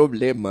en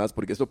problemas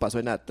porque esto pasó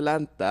en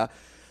Atlanta.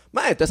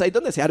 Mae, entonces ahí es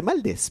donde se arma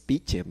el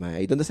despiche, mae,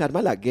 ahí es donde se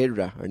arma la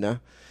guerra, ¿verdad?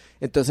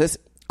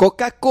 Entonces,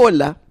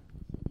 Coca-Cola,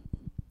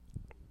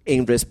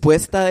 en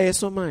respuesta a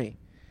eso, mae,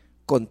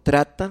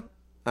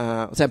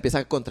 empieza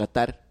a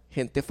contratar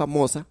gente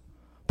famosa,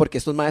 porque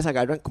estos maes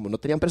agarran, como no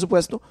tenían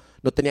presupuesto,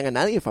 no tenían a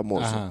nadie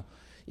famoso. Ajá.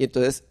 Y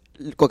entonces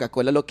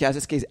Coca-Cola lo que hace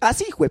es que dice,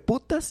 sí,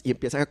 jueputas, y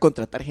empiezan a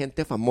contratar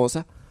gente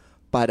famosa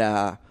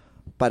para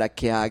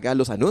que haga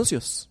los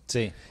anuncios.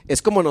 Sí.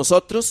 Es como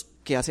nosotros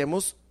que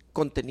hacemos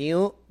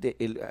contenido,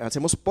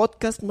 hacemos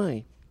podcast,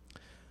 mae.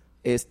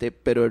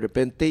 Pero de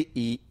repente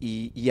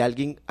y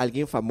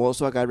alguien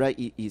famoso agarra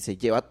y se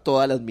lleva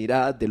todas las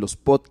miradas de los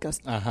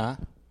podcasts. Ajá.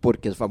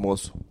 Porque es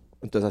famoso.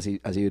 Entonces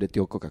así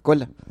breteó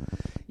Coca-Cola.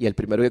 Y el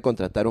primero que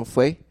contrataron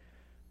fue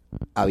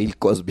a Bill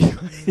Cosby.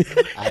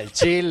 Al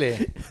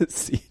Chile.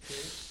 Sí.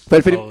 Fue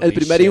el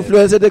primer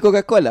influencer de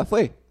Coca-Cola,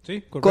 fue.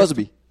 Sí, correcto.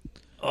 Cosby.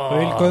 Fue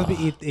Bill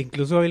Cosby, y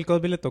incluso a Bill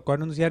Cosby le tocó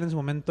anunciar en su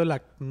momento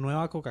la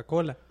nueva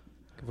Coca-Cola.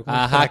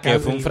 Que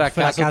fue un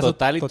fracaso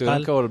total y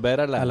tuvieron que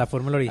volver a la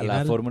fórmula original. A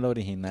la fórmula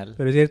original.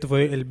 Pero es cierto,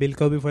 el Bill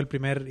Cosby fue el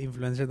primer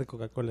influencer de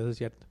Coca-Cola, eso es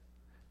cierto.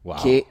 Wow.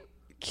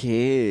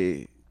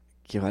 Qué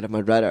vara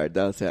más rara,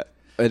 ¿verdad? O sea,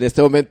 en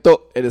este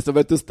momento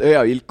usted ve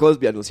a Bill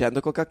Cosby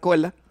anunciando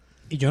Coca-Cola.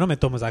 Y yo no me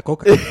tomo esa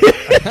coca.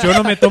 Yo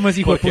no me tomo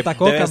ese hijo de Porque puta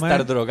coca, debe mae.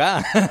 estar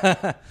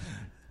drogada.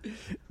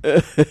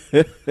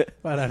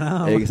 Para nada,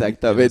 mae.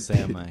 Exactamente. No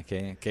sé, mae,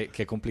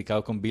 qué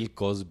complicado con Bill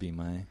Cosby,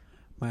 mae.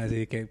 Mae,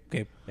 sí,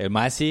 que El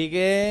mae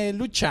sigue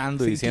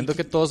luchando, Sí, diciendo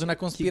que todo es una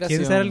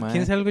conspiración, mae.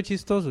 ¿Quién sabe algo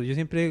chistoso? Yo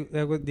siempre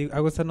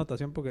hago esta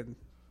anotación porque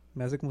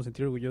me hace como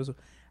sentir orgulloso.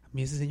 A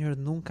mí ese señor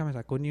nunca me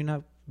sacó ni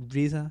una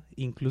risa,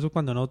 incluso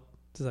cuando no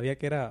se sabía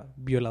que era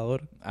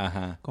violador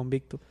Ajá.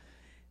 convicto.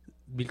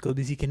 Bill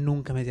Cosby sí que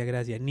nunca me hacía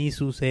gracia, ni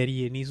su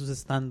serie, ni sus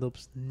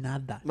stand-ups,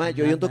 nada. Ma,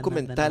 yo vi un Nada,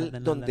 documental nada,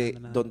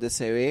 nada. donde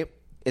se ve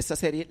esta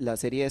serie, la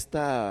serie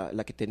esta,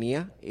 la que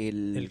tenía,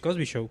 El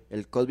Cosby Show.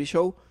 el Cosby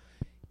Show,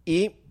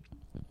 y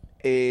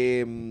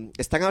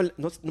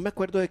no me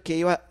acuerdo de qué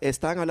iba,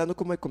 estaban hablando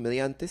como de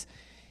comediantes,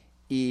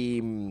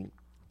 y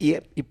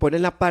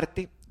ponen la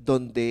parte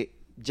donde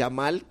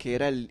Jamal, que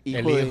era el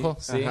hijo, El hijo,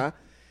 sí. ajá,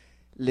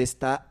 le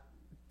está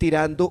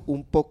tirando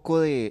un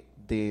poco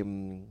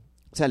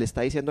o sea, le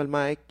está diciendo al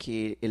mae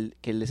que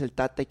él es el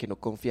tata y que no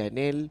confía en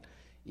él,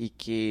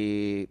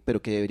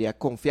 pero que debería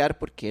confiar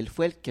porque él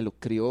fue el que lo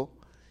crió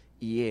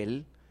y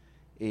él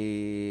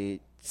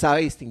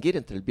sabe distinguir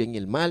entre el bien y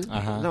el mal.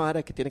 Ajá. Una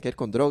vara que tiene que ver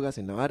con drogas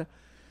en la vara.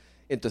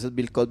 Entonces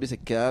Bill Cosby se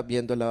queda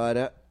viendo la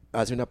vara,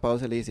 hace una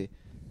pausa y le dice,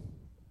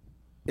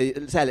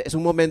 o sea, es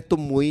un momento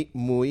muy,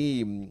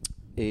 muy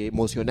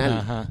emocional.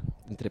 Ajá.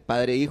 Entre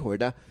padre e hijo,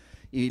 ¿verdad?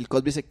 Y Bill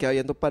Cosby se queda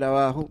viendo para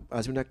abajo,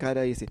 hace una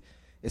cara y dice,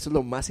 eso es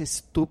lo más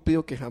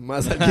estúpido que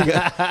jamás alguien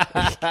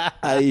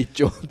ha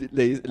dicho.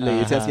 Le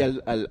dice así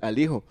al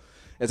hijo.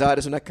 Esa vara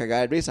es una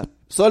cagada de risa.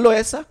 Solo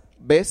esa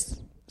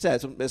vez, o sea,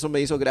 eso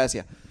me hizo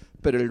gracia.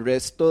 Pero el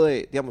resto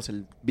digamos,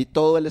 vi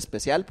todo el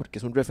especial porque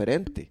es un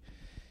referente.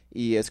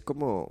 Y es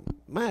como,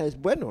 es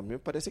bueno, a mí me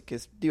parece que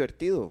es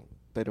divertido,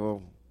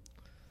 pero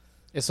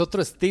Es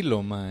otro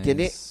estilo, mae.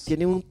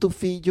 tiene un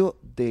tufillo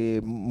de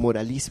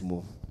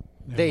moralismo.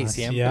 De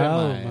siempre,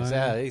 Demasiado, mae. O mae.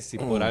 sea, si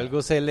por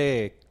algo se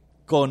le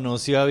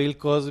conoció a Bill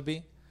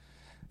Cosby,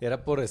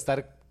 era por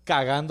estar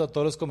cagando a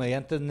todos los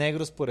comediantes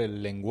negros por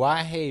el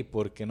lenguaje y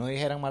porque no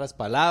dijeran malas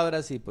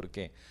palabras y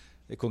porque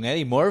con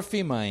Eddie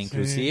Murphy, mae,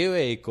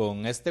 inclusive, y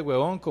con este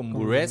huevón, con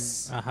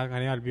Buress. Ajá,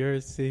 Hannibal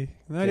Buress, sí.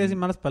 No debería decir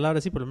malas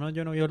palabras, sí, por lo menos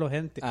yo no violo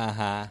gente.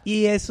 Ajá.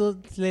 Y ese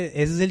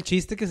es el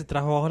chiste que se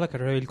trajo bajo la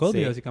carrera de Bill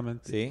Cosby, Sí,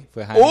 básicamente. Sí,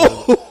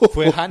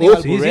 fue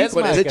Hannibal Sí, Buress, sí,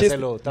 con mae, ese que chiste. se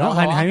lo No, trajo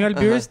abajo. Hannibal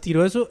Ajá. Buress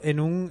tiró eso en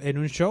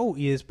un show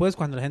y después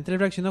cuando la gente le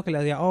reaccionó que le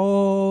decía,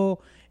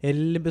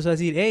 él empezó a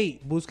decir,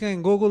 hey, busquen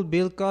en Google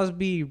Bill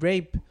Cosby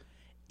rape.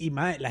 Y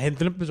la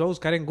gente lo empezó a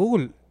buscar en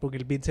Google porque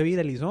el beat se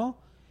viralizó.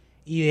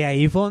 Y de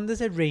ahí fue donde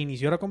se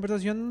reinició la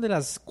conversación donde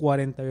las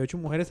 48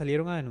 mujeres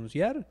salieron a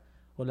denunciar.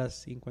 O las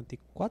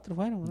 54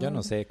 fueron. Yo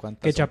no sé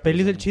cuántas. Que son, Chapel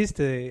hizo pero el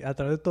chiste a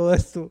través de todo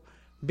esto.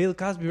 Bill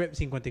Cosby rape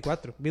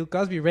 54. Bill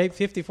Cosby rape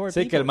 54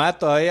 Sí, que el people. mae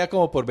todavía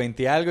como por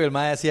 20 y algo, y el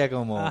mae decía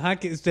como... Ajá,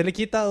 que usted le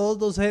quita 2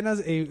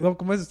 docenas,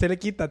 ¿cómo es? Usted le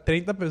quita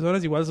 30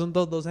 personas, igual son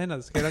 2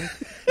 docenas. Que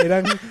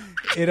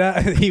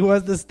he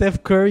was the Steph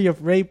Curry of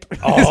rape.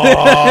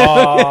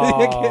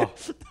 Oh.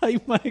 Ay,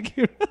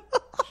 Mike.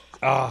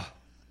 Ah.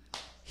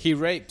 He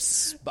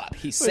rapes, but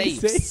he saves.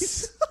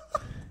 saves.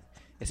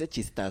 Ese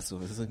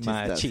chistazo, ese es un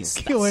Ma, chistazo. chis.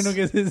 Qué bueno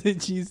que es ese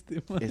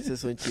chiste, man. Ese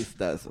es un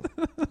chistazo.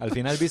 Al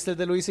final viste el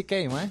de Louis C.K.,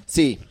 mae.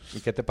 Sí, ¿Y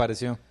qué te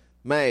pareció?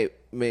 mae,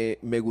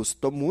 me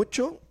gustó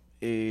mucho.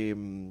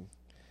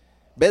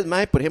 ¿Ves,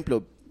 mae? Por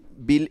ejemplo,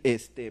 Bill,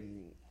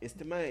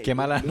 mae. Qué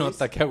mala Luis,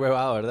 nota, qué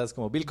huevado, ¿verdad? Es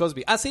como Bill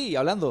Cosby. Ah, sí,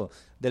 hablando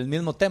del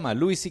mismo tema,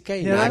 Louis C.K.,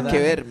 Ya, Nada ¿verdad? que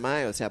ver,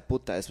 mae. O sea,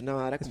 puta, es una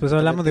vara. Después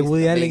hablamos de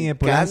Woody completamente Allen y de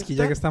distinta. Polanski,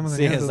 ya que estamos en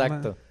Sí, esos, man.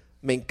 exacto.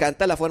 Me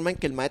encanta la forma en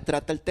que el mae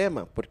trata el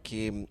tema,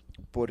 porque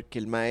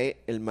el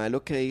mae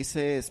lo que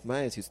dice es,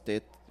 mae, si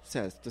usted, o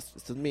sea, esto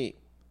es mi,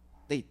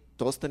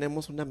 todos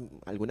tenemos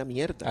alguna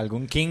mierda.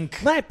 Algún kink.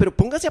 Mae, pero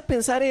póngase a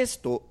pensar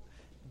esto,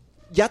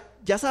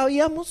 ya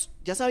sabíamos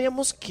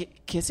que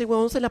ese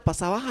huevón se la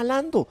pasaba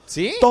jalando.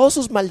 ¿Sí? Todos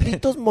sus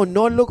malditos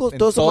monólogos, En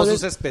todos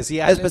sus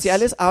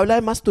especiales. habla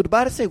de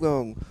masturbarse,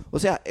 huevón. O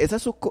sea, esa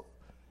es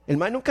el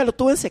mae nunca lo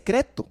tuvo en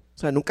secreto. O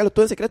sea, nunca lo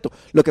tuvo en secreto.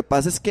 Lo que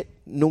pasa es que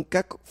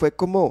nunca fue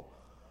como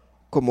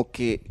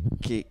que Es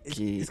que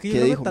yo creo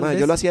que dijo, tal "Ma, vez-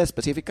 yo lo hacía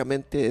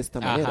específicamente de esta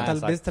Ajá.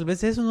 manera". Tal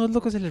vez eso no es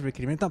lo que se les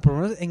recrimina. Por lo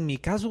menos en mi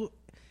caso,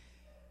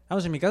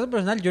 vamos, en mi caso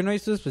personal, yo no he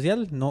visto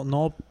especial,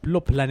 no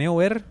lo planeo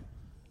ver.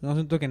 No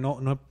siento que no,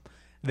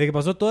 de que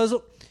pasó todo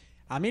eso.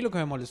 A mí lo que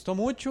me molestó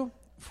mucho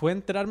fue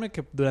enterarme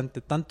que durante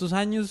tantos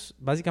años,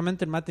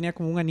 básicamente el MAT tenía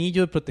como un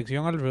anillo de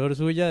protección alrededor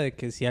suya de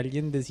que si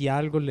alguien decía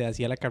algo le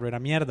hacía la carrera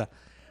mierda.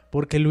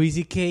 Porque Louis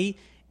C.K.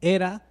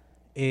 era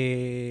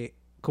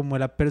como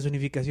la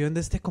personificación de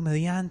este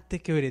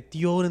comediante que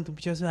breteó durante un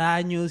pichazo de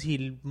años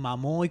y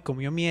mamó y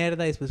comió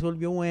mierda y después se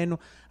volvió bueno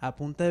a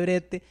punta de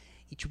brete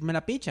y chupme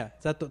la picha.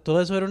 O sea, todo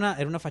eso era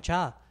una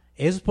fachada.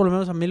 Eso es por lo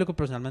menos a mí lo que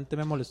personalmente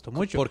me molestó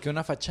mucho. ¿Por qué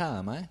una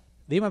fachada, mae?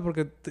 Dime,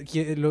 porque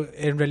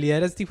en realidad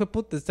era este hijo de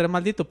puta, este era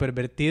maldito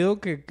pervertido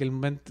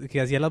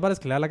que hacía las varas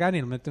que le da la gana y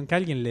en el momento en que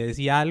alguien le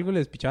decía algo, le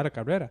despichaba la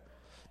carrera.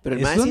 Pero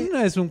el Eso mae sí-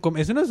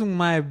 no es un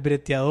mae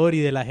breteador y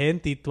de la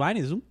gente y tuani,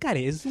 es un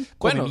es un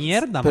Bueno, come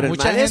mierda. Pero el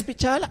mucha mae le gente.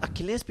 despichaba ¿a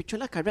quién le despichó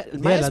la carrera? El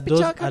Di, mae a las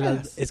despichaba dos,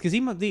 carreras. es que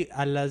sí,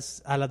 a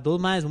las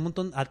dos madres, un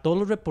montón, a todos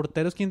los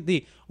reporteros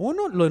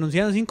uno lo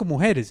denunciaron 5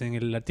 mujeres en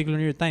el artículo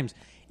New York Times,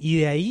 y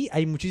de ahí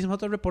hay muchísimas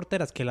otras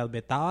reporteras que las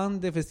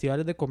vetaban de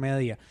festivales de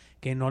comedia,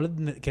 que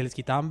les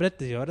quitaban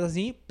bretes y ahora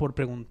así por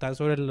preguntar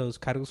sobre los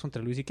cargos contra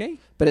Louis C.K.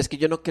 Pero es que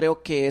yo no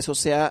creo que eso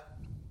sea...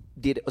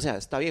 O sea,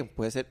 está bien,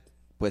 puede ser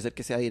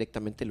que sea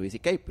directamente Louis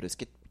C.K., pero es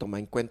que toma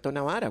en cuenta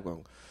una vara,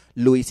 weón.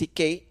 Louis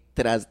C.K.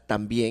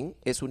 también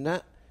es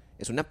una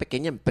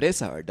pequeña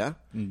empresa, ¿verdad?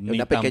 Ni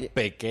una tan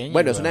pequeña,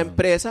 Bueno, es una weón.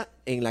 empresa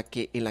en la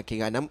que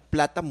ganan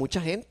plata mucha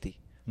gente.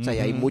 O sea, y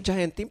hay Ujú. mucha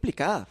gente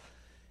implicada.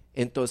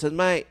 Entonces,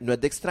 mae, no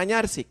es de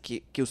extrañarse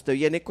que usted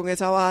viene con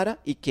esa vara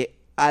y que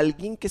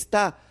alguien que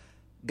está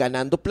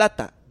ganando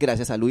plata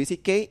gracias a Louis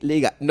C.K. le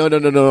diga, no,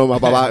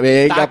 papá,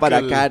 venga para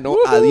acá, no,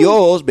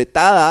 adiós,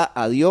 vetada,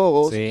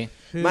 adiós. Sí.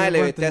 Mae, le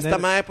puedo vete a esta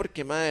entender. mae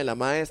porque, mae, la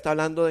mae está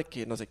hablando de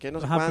que no sé qué, no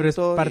sé Ajá, pero es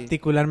cuánto.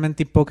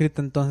 particularmente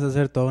hipócrita entonces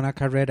hacer toda una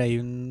carrera y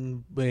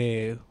un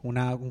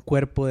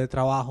cuerpo de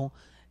trabajo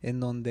en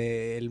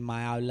donde el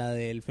mae habla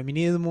del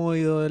feminismo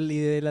y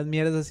de las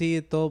mierdas así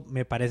y todo.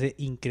 Me parece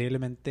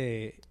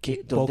increíblemente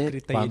 ¿Qué? ¿Dónde?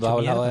 hipócrita y Cuando hecho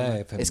hablaba mierda,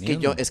 de mae. Es que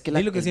yo, feminismo. es que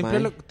Y lo que el siempre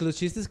mae- los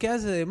chistes que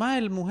hace de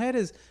mae, las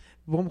mujeres,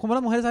 ¿cómo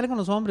las mujeres salen con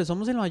los hombres?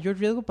 Somos el mayor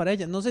riesgo para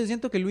ellas. No sé,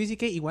 siento que Louis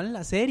C.K. igual en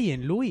la serie,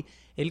 en Louis,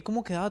 él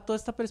como que daba toda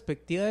esta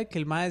perspectiva de que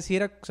el mae sí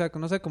era, o sea, que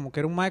no sé, como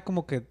que era un mae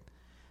como que,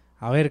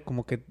 a ver,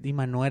 como que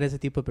Dima no era ese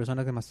tipo de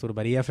persona que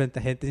masturbaría frente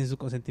a gente sin su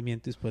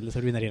consentimiento y después les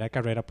arruinaría la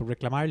carrera por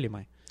reclamarle,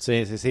 mae.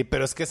 Sí,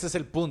 pero es que ese es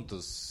el punto.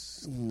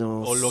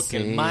 No O lo que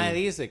el sé. mae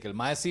dice, que el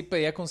mae sí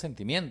pedía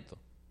consentimiento.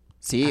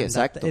 Sí, Andate-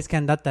 exacto. Es que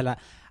andate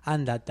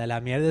a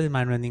la mierda,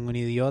 hermano, no es ningún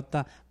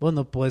idiota. Vos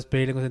no puedes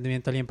pedirle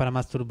consentimiento a alguien para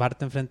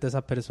masturbarte enfrente de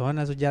esa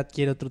persona. Eso ya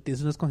adquiere otro tipo,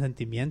 eso no es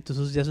consentimiento,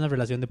 eso ya es una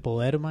relación de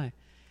poder, mae.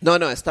 No,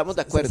 estamos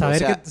de acuerdo.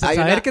 Saber, o sea, hay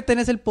saber una- que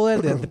tenés el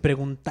poder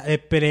de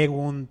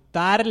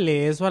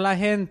preguntarle eso a la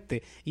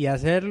gente y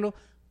hacerlo,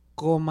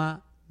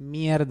 coma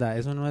mierda.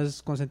 Eso no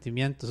es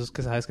consentimiento, eso es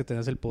que sabes que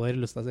tenés el poder y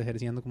lo estás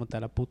ejerciendo como te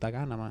da la puta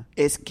gana, mae.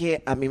 Es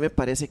que a mí me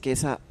parece que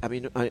a mí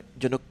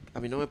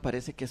no me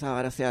parece que esa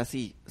vara sea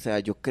así. O sea,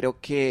 yo creo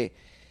que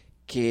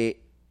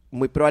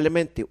muy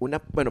probablemente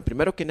bueno,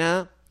 primero que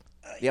nada,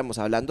 digamos,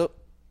 hablando,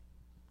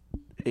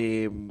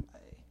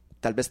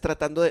 tal vez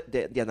tratando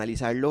de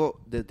analizarlo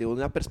desde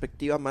una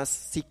perspectiva más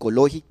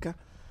psicológica,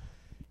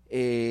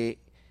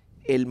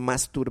 el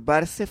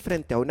masturbarse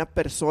frente a una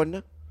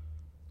persona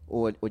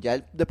o ya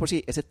de por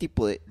sí ese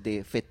tipo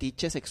de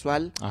fetiche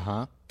sexual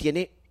Ajá.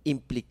 tiene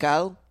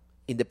implicado,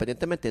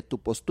 independientemente de tu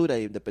postura,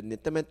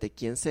 independientemente de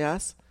quién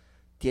seas,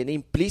 tiene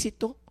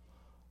implícito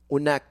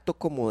un acto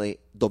como de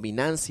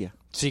dominancia.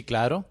 Sí,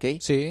 claro. ¿Ok?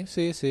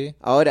 Sí.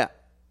 Ahora,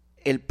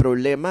 el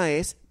problema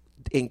es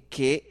en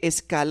qué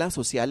escala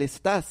social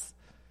estás.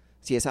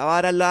 Si esa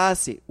vara la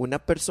hace una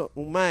persona,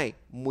 un mae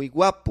muy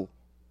guapo,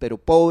 pero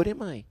pobre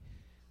mae,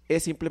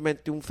 es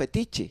simplemente un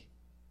fetiche,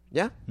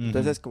 ¿ya? Ujú.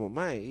 Entonces es como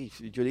mae,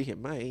 y yo le dije,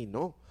 mae,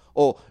 no.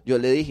 O yo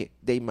le dije,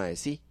 de mae,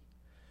 sí.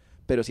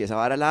 Pero si esa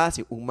vara la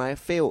hace un mae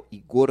feo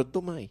y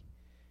gordo, mae,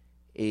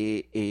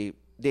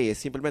 es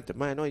simplemente,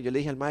 mae, no. Y yo le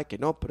dije al mae que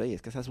no, pero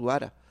es que esa es su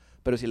vara.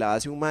 Pero si la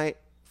hace un mae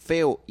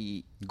feo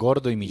y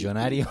Gordo y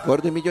millonario.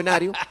 gordo y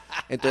millonario,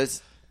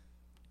 entonces,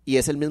 y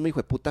es el mismo hijo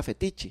de puta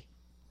fetiche.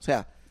 O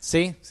sea,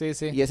 Sí.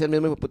 y es el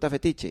mismo hijo de puta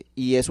fetiche.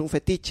 Y es un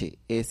fetiche,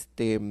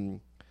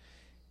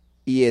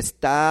 y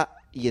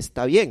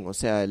está bien. O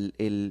sea,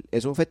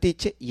 es un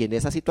fetiche y en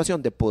esa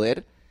situación de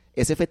poder,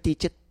 ese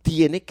fetiche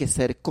tiene que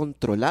ser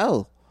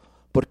controlado.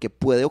 Porque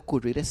puede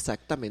ocurrir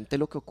exactamente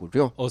lo que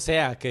ocurrió. O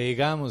sea, que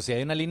digamos, si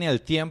hay una línea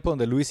del tiempo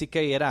donde Louis C.K.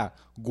 era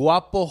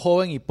guapo,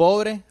 joven y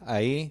pobre,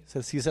 ahí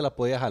sí se la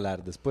podía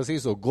jalar. Después se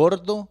hizo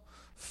gordo,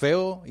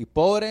 feo y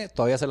pobre,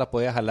 todavía se la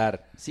podía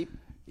jalar. Sí,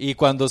 Y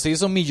cuando se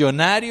hizo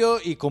millonario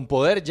y con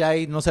poder, ya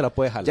ahí no se la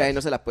puede jalar. ya ahí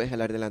no se la puede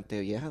jalar delante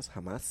de viejas,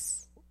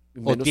 jamás. O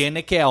Menos-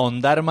 tiene que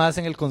ahondar más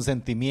en el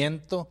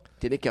consentimiento.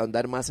 tiene que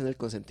ahondar más en el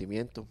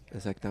consentimiento,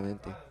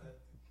 exactamente.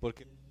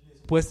 Porque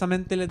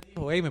Supuestamente les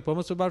dijo, hey, ¿me puedo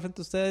masturbar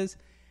frente a ustedes?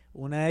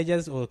 Una de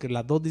ellas, o que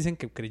las dos dicen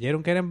que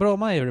creyeron que era en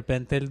broma, y de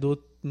repente el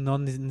dude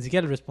ni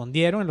siquiera le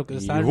respondieron en lo que Y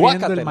estaban riendo, el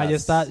guácatelas. maya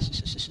está...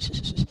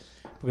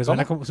 Porque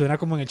suena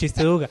como en el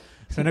chiste de Uga.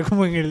 Suena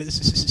como en el...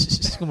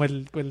 como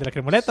el de la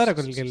cremoleta, ahora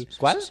con el...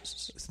 ¿cuál?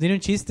 Tiene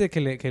un chiste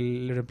que le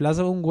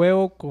reemplaza un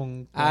huevo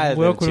con Ah, el un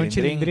huevo del con un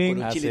chilindrín.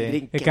 chilindrín. Ah, sí.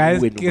 Chilindrín, Que qué cada vez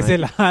bueno, que mae. se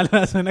la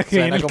jala suena que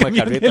Suena viene como el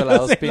camión carrito de la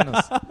Dos los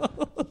Pinos.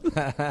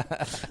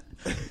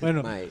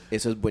 Bueno, Mae,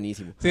 eso es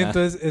buenísimo. sí,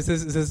 entonces ese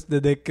es-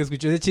 desde que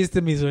escuché ese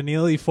chiste, mi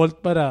sonido default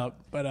para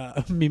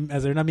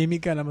hacer una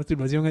mímica en la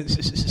masturbación es...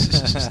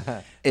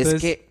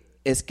 Entonces-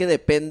 Es que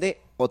depende,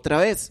 otra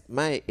vez,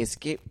 mae, es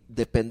que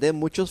depende de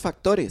muchos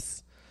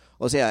factores.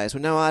 O sea, es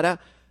una vara.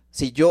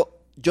 Si yo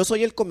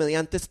soy el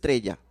comediante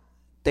estrella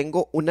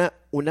tengo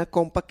una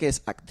compa que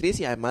es actriz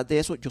y además de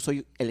eso yo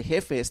soy el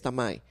jefe de esta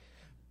mae.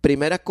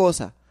 Primera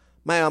cosa,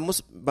 mae,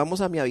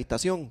 vamos a mi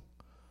habitación.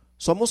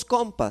 Somos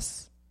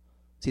compas.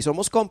 Si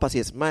somos compas y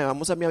es, mae,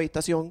 vamos a mi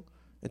habitación,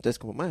 entonces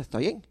como, mae, está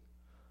bien.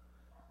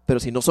 Pero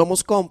si no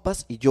somos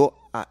compas y yo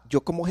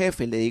como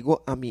jefe le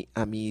digo a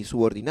mi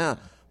subordinada,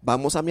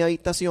 vamos a mi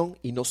habitación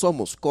y no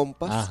somos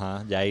compas,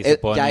 Ajá, ya ahí se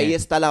pone, ya ahí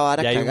está la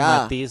vara ya hay cagada.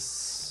 un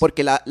matiz.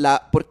 Porque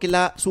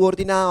la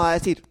subordinada va a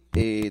decir,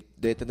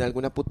 debe tener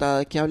alguna putada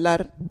de qué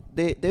hablar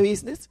de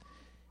business,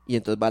 y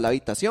entonces va a la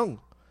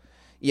habitación.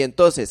 Y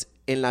entonces,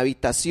 en la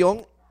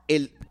habitación,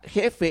 el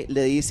jefe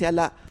le dice a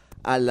la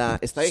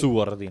está bien,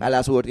 Subordinada. a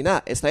la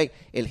subordinada, está bien,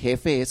 el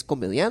jefe es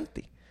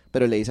comediante,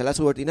 pero le dice a la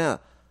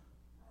subordinada,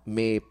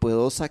 ¿me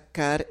puedo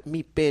sacar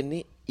mi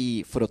pene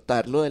y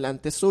frotarlo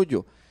delante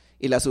suyo?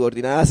 Y la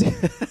subordinada hace...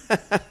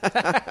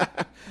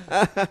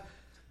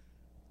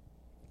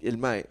 Y el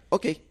mae,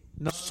 ok,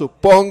 No.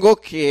 supongo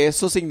que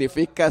eso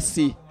significa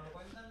sí.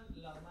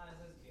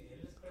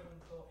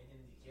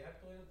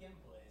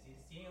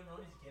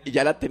 Y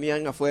ya la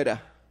tenían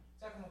afuera.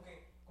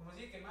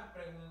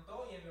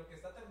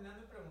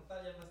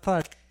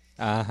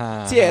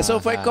 Ajá. Sí, eso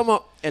ajá, fue ajá.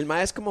 como, el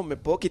mae es como, me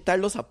puedo quitar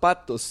los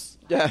zapatos.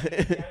 Ya.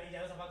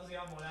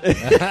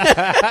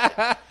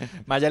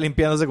 Maya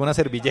limpiándose con una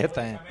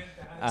servilleta. Sí,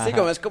 Ajá.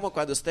 como es como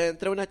cuando usted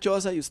entra a una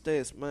choza y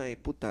ustedes, mae,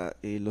 puta,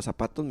 los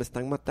zapatos me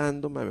están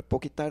matando, mae, ¿me puedo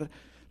quitar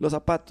los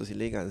zapatos? Y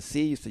le digan,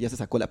 sí, y usted ya se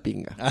sacó la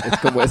pinga. Es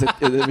como ese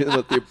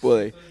mismo tipo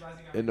de...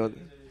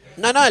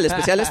 No, el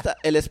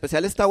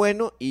especial está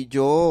bueno y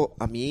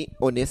a mí,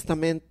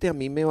 honestamente, a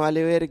mí me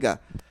vale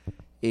verga.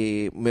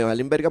 Me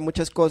valen verga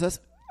muchas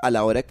cosas a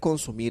la hora de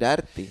consumir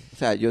arte. O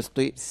sea, Yo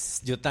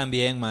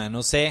también, man.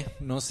 No sé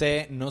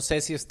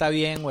si está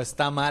bien o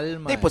está mal,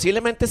 man. Sí,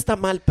 posiblemente está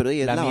mal, pero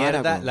es la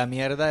vara, man. La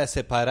mierda de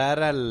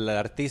separar al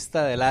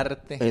artista del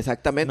arte.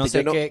 Exactamente. No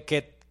sé yo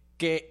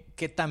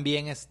qué tan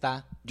bien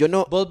está. Yo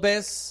no... Vos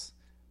ves...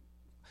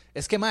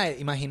 Es que, mae,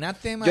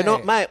 imagínate, mae. Yo no,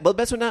 mae, vos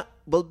ves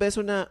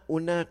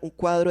un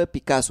cuadro de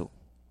Picasso.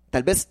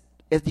 Tal vez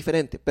es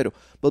diferente, pero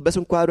vos ves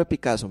un cuadro de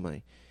Picasso,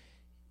 mae.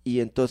 Y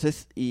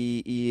entonces,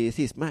 y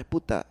decís, mae,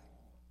 puta,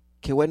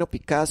 qué bueno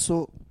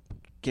Picasso,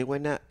 qué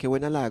buena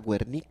la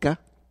Guernica.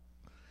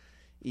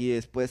 Y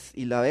después,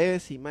 y la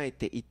ves, y mae,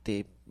 y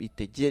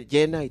te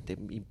llena y te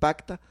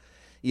impacta.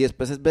 Y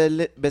después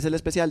ves el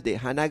especial de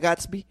Hannah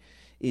Gatsby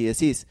y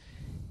decís,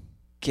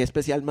 qué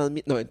especial más...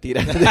 No,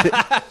 mentira.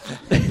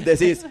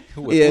 decís,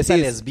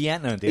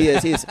 lesbiana, y mentira.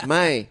 decís,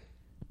 mae,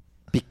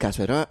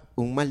 Picasso era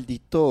un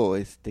maldito,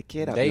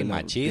 ¿qué era?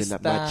 Machista,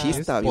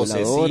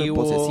 violador,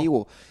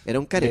 posesivo. Era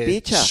un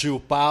carepicha.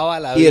 Chupaba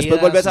la Y vida.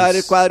 después vuelves a ver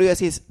el cuadro y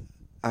decís,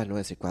 no,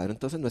 ese cuadro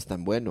entonces no es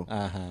tan bueno.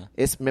 Ajá.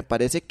 Me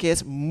parece que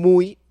es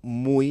muy,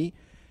 muy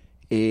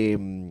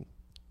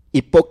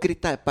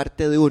hipócrita de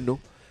parte de uno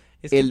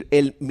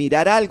el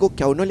mirar algo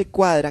que a uno le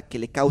cuadra, que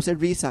le cause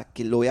risa,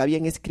 que lo vea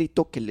bien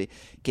escrito, que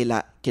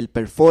el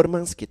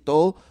performance, que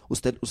todo,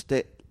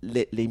 usted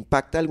le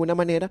impacta de alguna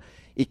manera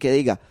y que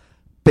diga,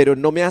 pero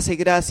no me hace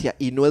gracia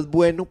y no es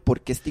bueno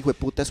porque este hijo de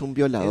puta es un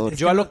violador.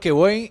 Yo a lo que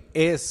voy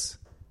es,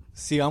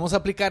 si vamos a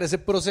aplicar ese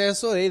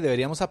proceso,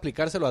 deberíamos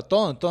aplicárselo a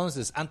todo.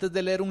 Entonces, antes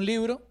de leer un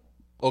libro,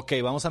 ok,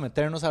 vamos a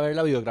meternos a ver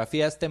la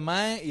biografía de este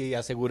mae y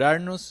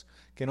asegurarnos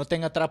que no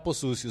tenga trapos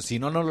sucios, si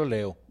no, no lo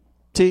leo.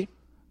 Sí.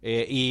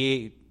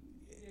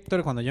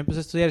 Cuando yo empecé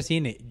a estudiar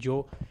cine,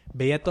 yo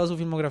veía toda su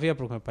filmografía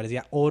porque me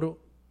parecía oro.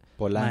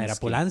 Polanski. Era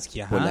Polanski,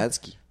 ajá.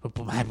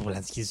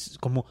 Polanski es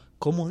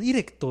como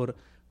director.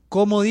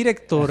 Como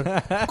director.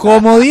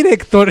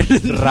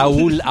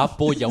 Raúl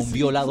apoya a un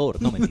violador.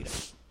 No, mentira.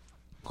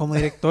 Como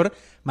director,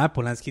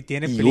 Polanski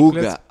tiene y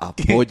películas... Uga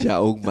apoya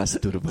a un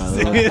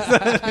masturbador.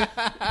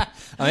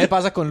 A mí me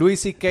pasa con Louis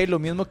C.K. lo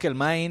mismo que el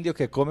mae indio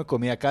que come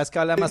comida. Cada vez que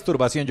habla de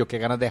masturbación, yo qué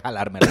ganas de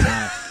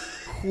jalármela.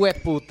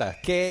 Jueputa,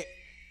 qué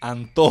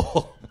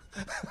antojo.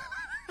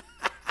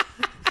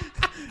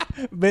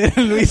 Ver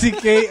a Louis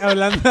C.K.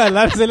 hablando de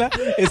jalársela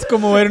es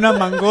como ver una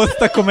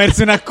mangosta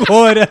comerse una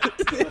cobra.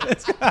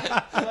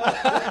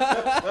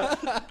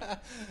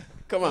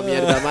 Como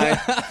mierda, mae.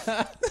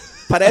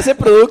 Para ese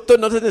producto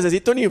no se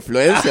necesita un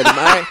influencer,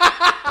 mae.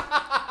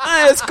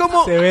 Es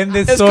como... Se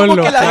vende es solo.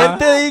 como que la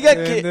gente diga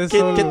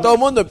que todo el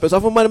mundo empezó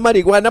a fumar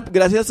marihuana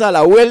gracias a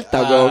la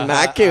vuelta, weón.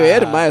 Nada que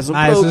ver, mae. Es un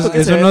producto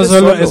que se vende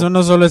solo. Eso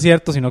no solo es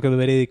cierto, sino que es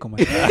verídico,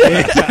 mae.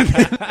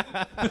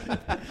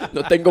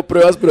 No tengo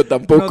pruebas, pero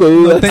tampoco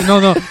dudas.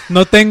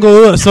 No tengo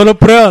dudas, solo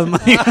pruebas,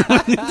 mae.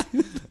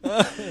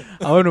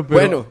 Bueno, pero...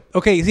 Bueno.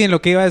 Ok, sí, en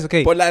lo que iba es...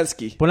 Okay.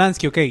 Polanski,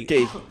 ok.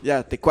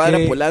 ya, te cuadra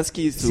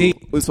Polanski y sí.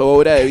 su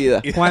obra de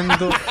vida.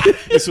 Cuando...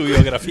 Y su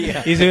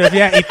biografía. Y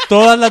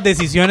todas las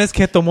decisiones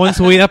que tomó en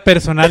su vida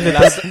personal.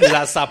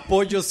 Las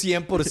apoyo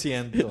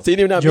 100%. Sí,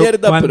 ni una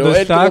mierda, pero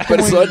él como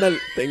persona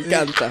te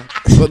encanta.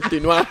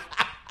 Continúa.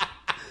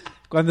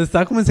 Cuando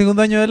estaba como en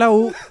segundo año de la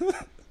U,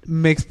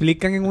 me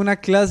explican en una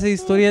clase de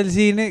historia del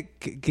cine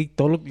que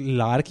todo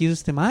la vara que hizo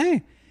este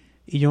mae.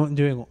 Y yo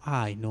digo,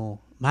 ay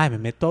no, mae, me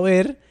meto a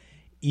ver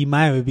Y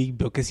mae,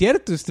 veo que es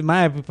cierto,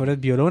 mae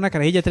violó una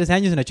carajilla de 13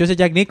 años en la choza de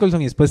Jack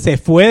Nicholson y después se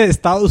fue de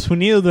Estados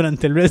Unidos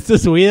durante el resto de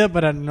su vida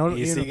para no...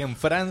 Y sigue en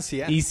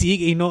Francia. Y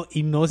sigue,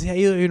 y no se ha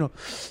ido,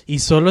 y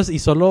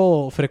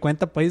solo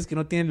frecuenta países que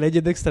no tienen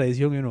leyes de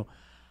extradición,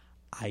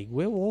 ay,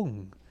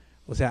 huevón.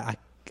 O sea,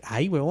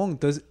 ay, huevón.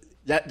 Entonces...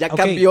 Ya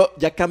okay.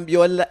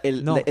 cambió el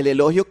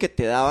elogio que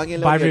te daban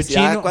en la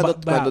universidad cuando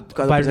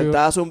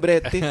presentabas un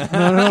brete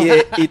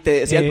y te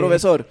decía el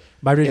profesor,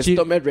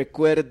 esto me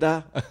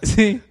recuerda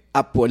sí.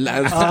 a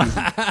Polanski.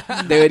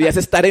 Deberías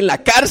estar en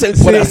la cárcel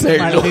por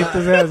hacerlo.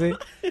 Maldito sea, sí.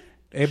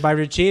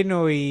 Barrio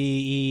Chino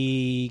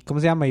y ¿cómo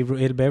se llama? Y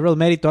el Beverly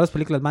Mary, todas las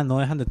películas más no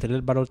dejan de tener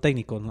el valor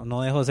técnico.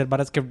 No dejo de ser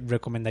varas que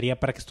recomendaría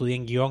para que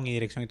estudien guión y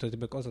dirección y todo ese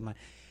tipo de cosas, man.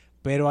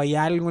 Pero hay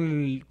algo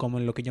como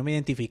en lo que yo me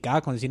identificaba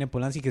con el cine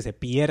Polanski que se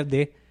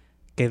pierde,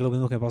 que es lo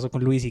mismo que pasó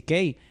con Louis C.K.,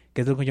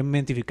 que es lo que yo me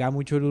identificaba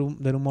mucho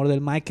del humor del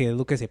mae, que es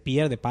lo que se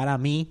pierde para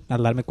mí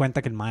al darme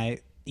cuenta que el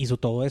mae hizo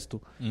todo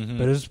esto. Uh-huh.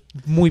 Pero es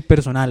muy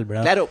personal,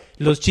 ¿verdad? Claro.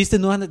 Los chistes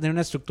no dejan de tener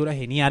una estructura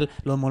genial,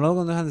 los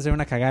monólogos no dejan de ser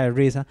una cagada de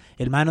risa,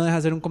 el mae no deja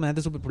de ser un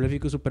comediante súper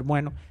prolífico y súper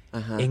bueno.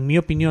 Ajá. En mi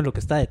opinión, lo que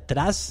está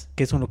detrás,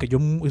 que es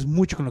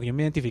mucho con lo que yo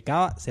me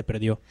identificaba, se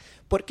perdió.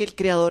 Porque el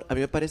creador, a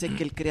mí me parece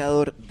que el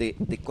creador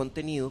de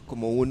contenido,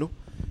 como uno,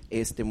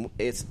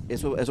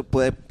 eso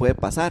puede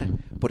pasar,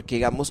 porque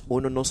digamos,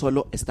 uno no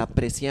solo está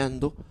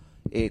apreciando,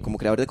 como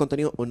creador de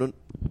contenido, uno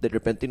de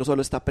repente no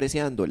solo está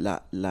apreciando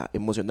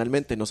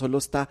emocionalmente, no solo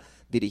está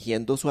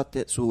dirigiendo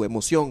su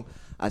emoción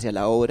hacia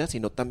la obra,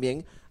 sino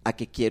también a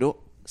que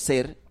quiero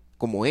ser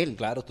como él.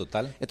 Claro,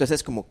 total.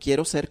 Entonces, como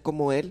quiero ser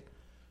como él,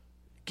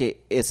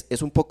 que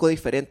es un poco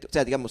diferente, o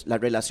sea, digamos, la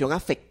relación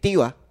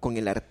afectiva con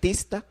el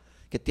artista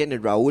que tiene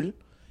Raúl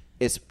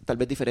es tal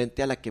vez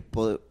diferente a la que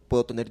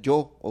puedo tener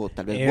yo o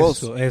tal vez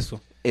vos. Eso.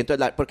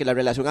 Entonces, porque la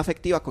relación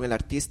afectiva con el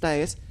artista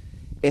es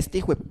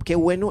qué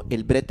bueno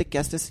el brete que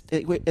hace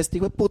este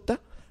hijo de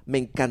puta, me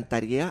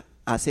encantaría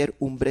hacer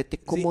un brete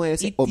como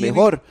ese o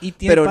mejor,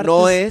 pero partes...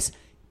 no es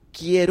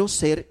quiero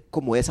ser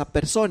como esa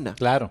persona.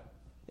 Claro.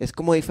 Es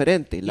como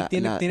diferente.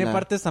 Tiene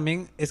partes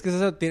también, es que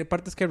eso tiene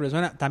partes que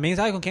resuena. También,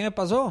 ¿sabe con quién me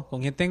pasó?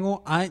 Con quién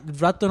tengo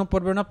rato no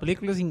por ver una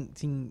película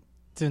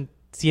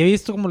si he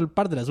visto como el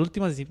par de las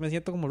últimas y sí me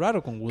siento como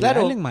raro. Con Woody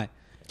Allen, mae.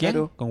 ¿Quién?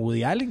 Claro. Con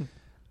Woody Allen.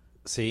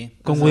 Sí.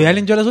 Con Woody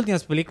Allen yo las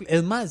últimas películas,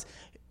 es más,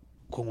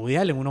 con Woody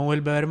Allen uno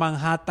vuelve a ver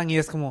Manhattan y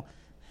es como...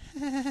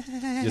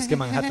 Yo es que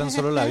Manhattan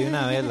solo la vi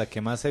una vez, la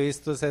que más he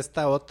visto es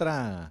esta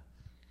otra...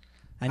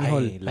 Annie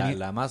Hall.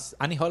 La más...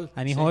 Annie Hall.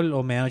 Annie Hall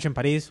o Medianoche en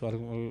París.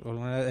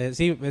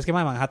 Sí, es que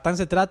Manhattan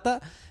se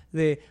trata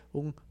de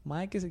un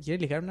mae que se quiere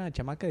ligar a una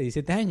chamaca de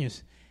 17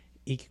 años.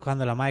 Y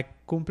cuando la mae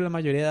cumple la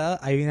mayoría de edad,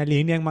 hay una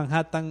línea en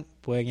Manhattan.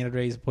 Pueden ir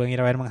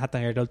a ver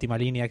Manhattan, ver la última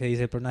línea que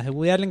dice el personaje de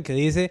Woody Allen, que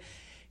dice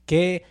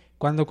que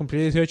cuando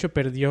cumplió 18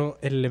 perdió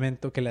el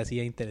elemento que le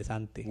hacía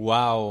interesante.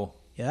 Wow.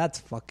 Yeah,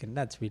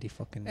 that's really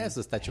fucking...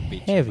 Eso está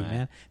chupicho, heavy,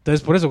 man.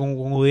 Entonces, por eso, con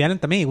Woody Allen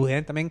también. Y Woody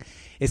Allen también...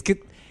 Es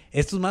que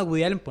estos más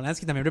Woody Allen,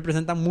 Polanski también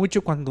representan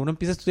mucho cuando uno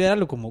empieza a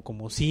estudiarlo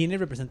como cine,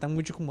 representan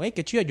mucho como,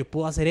 qué chido, yo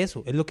puedo hacer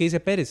eso. Es lo que dice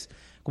Pérez.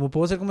 Como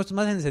puedo ser como estos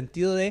más en el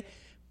sentido de...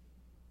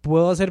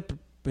 Puedo hacer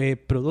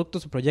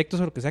productos o proyectos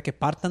o lo que sea que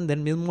partan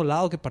del mismo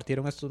lado que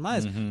partieron estos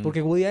más. Uh-huh.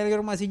 Porque Woody Allen era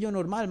un masillo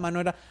normal, man, no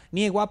era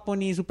ni guapo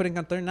ni súper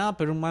encantador ni nada,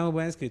 pero un muy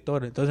buen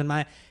escritor. Entonces el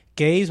mae,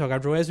 ¿qué hizo?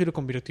 Agarró eso y lo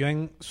convirtió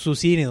en su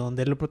cine,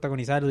 donde él lo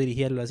protagonizaba, lo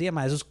dirigía, lo hacía.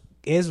 Mae,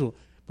 eso,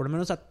 por lo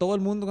menos a todo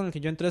el mundo con el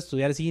que yo entré a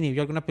estudiar cine y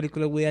vio alguna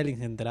película de Woody Allen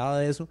se enteraba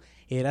de eso,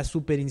 era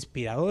súper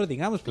inspirador,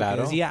 digamos, porque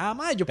claro. Decía,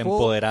 mae, yo te puedo...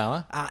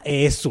 empoderaba.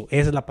 Esa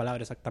es la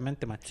palabra,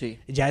 exactamente, mae. Sí.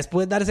 Ya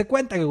después de darse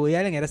cuenta que Woody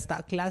Allen era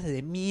esta clase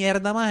de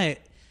mierda,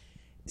 mae,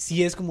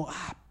 sí es como,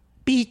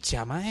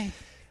 picha, mae.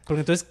 Porque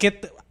entonces,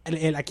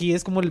 aquí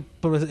es como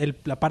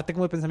la parte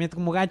como de pensamiento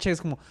como gacha,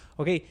 es como,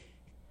 ok,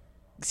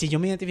 si yo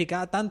me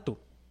identificaba tanto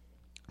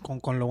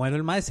con lo bueno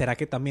del mae, ¿será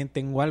que también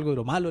tengo algo de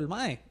lo malo del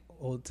mae?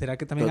 ¿O será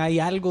que también hay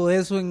algo de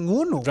eso en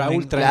uno?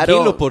 Raúl,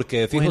 tranquilo,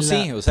 porque fijo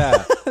sí, o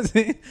sea...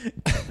 sí.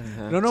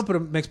 No,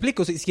 pero me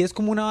explico, si es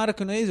como una vara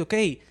que uno dice, ok,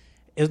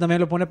 eso también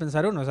lo pone a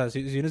pensar uno, o sea,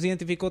 si uno se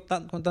identificó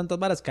con tantas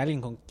varas que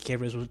alguien con que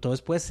resultó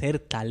después ser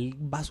tal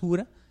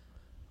basura...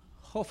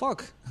 Oh,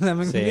 fuck.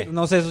 Sí.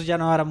 No sé, eso ya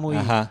no era muy...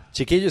 Ajá.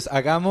 Chiquillos,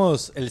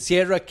 hagamos el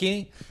cierre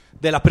aquí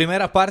de la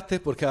primera parte,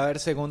 porque va a haber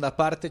segunda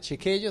parte,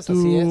 chiquillos,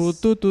 así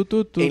es.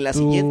 En la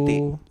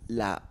siguiente,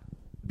 la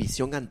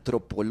visión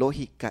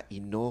antropológica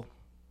y no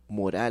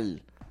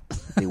moral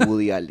de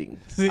Woody Allen.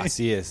 Sí.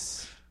 Así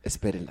es.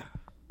 Espérenla.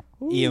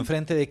 ¿Y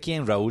enfrente de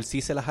quién? Raúl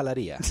sí se la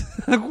jalaría.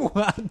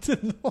 What?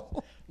 No.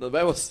 Nos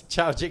vemos.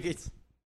 Chao, chiquis.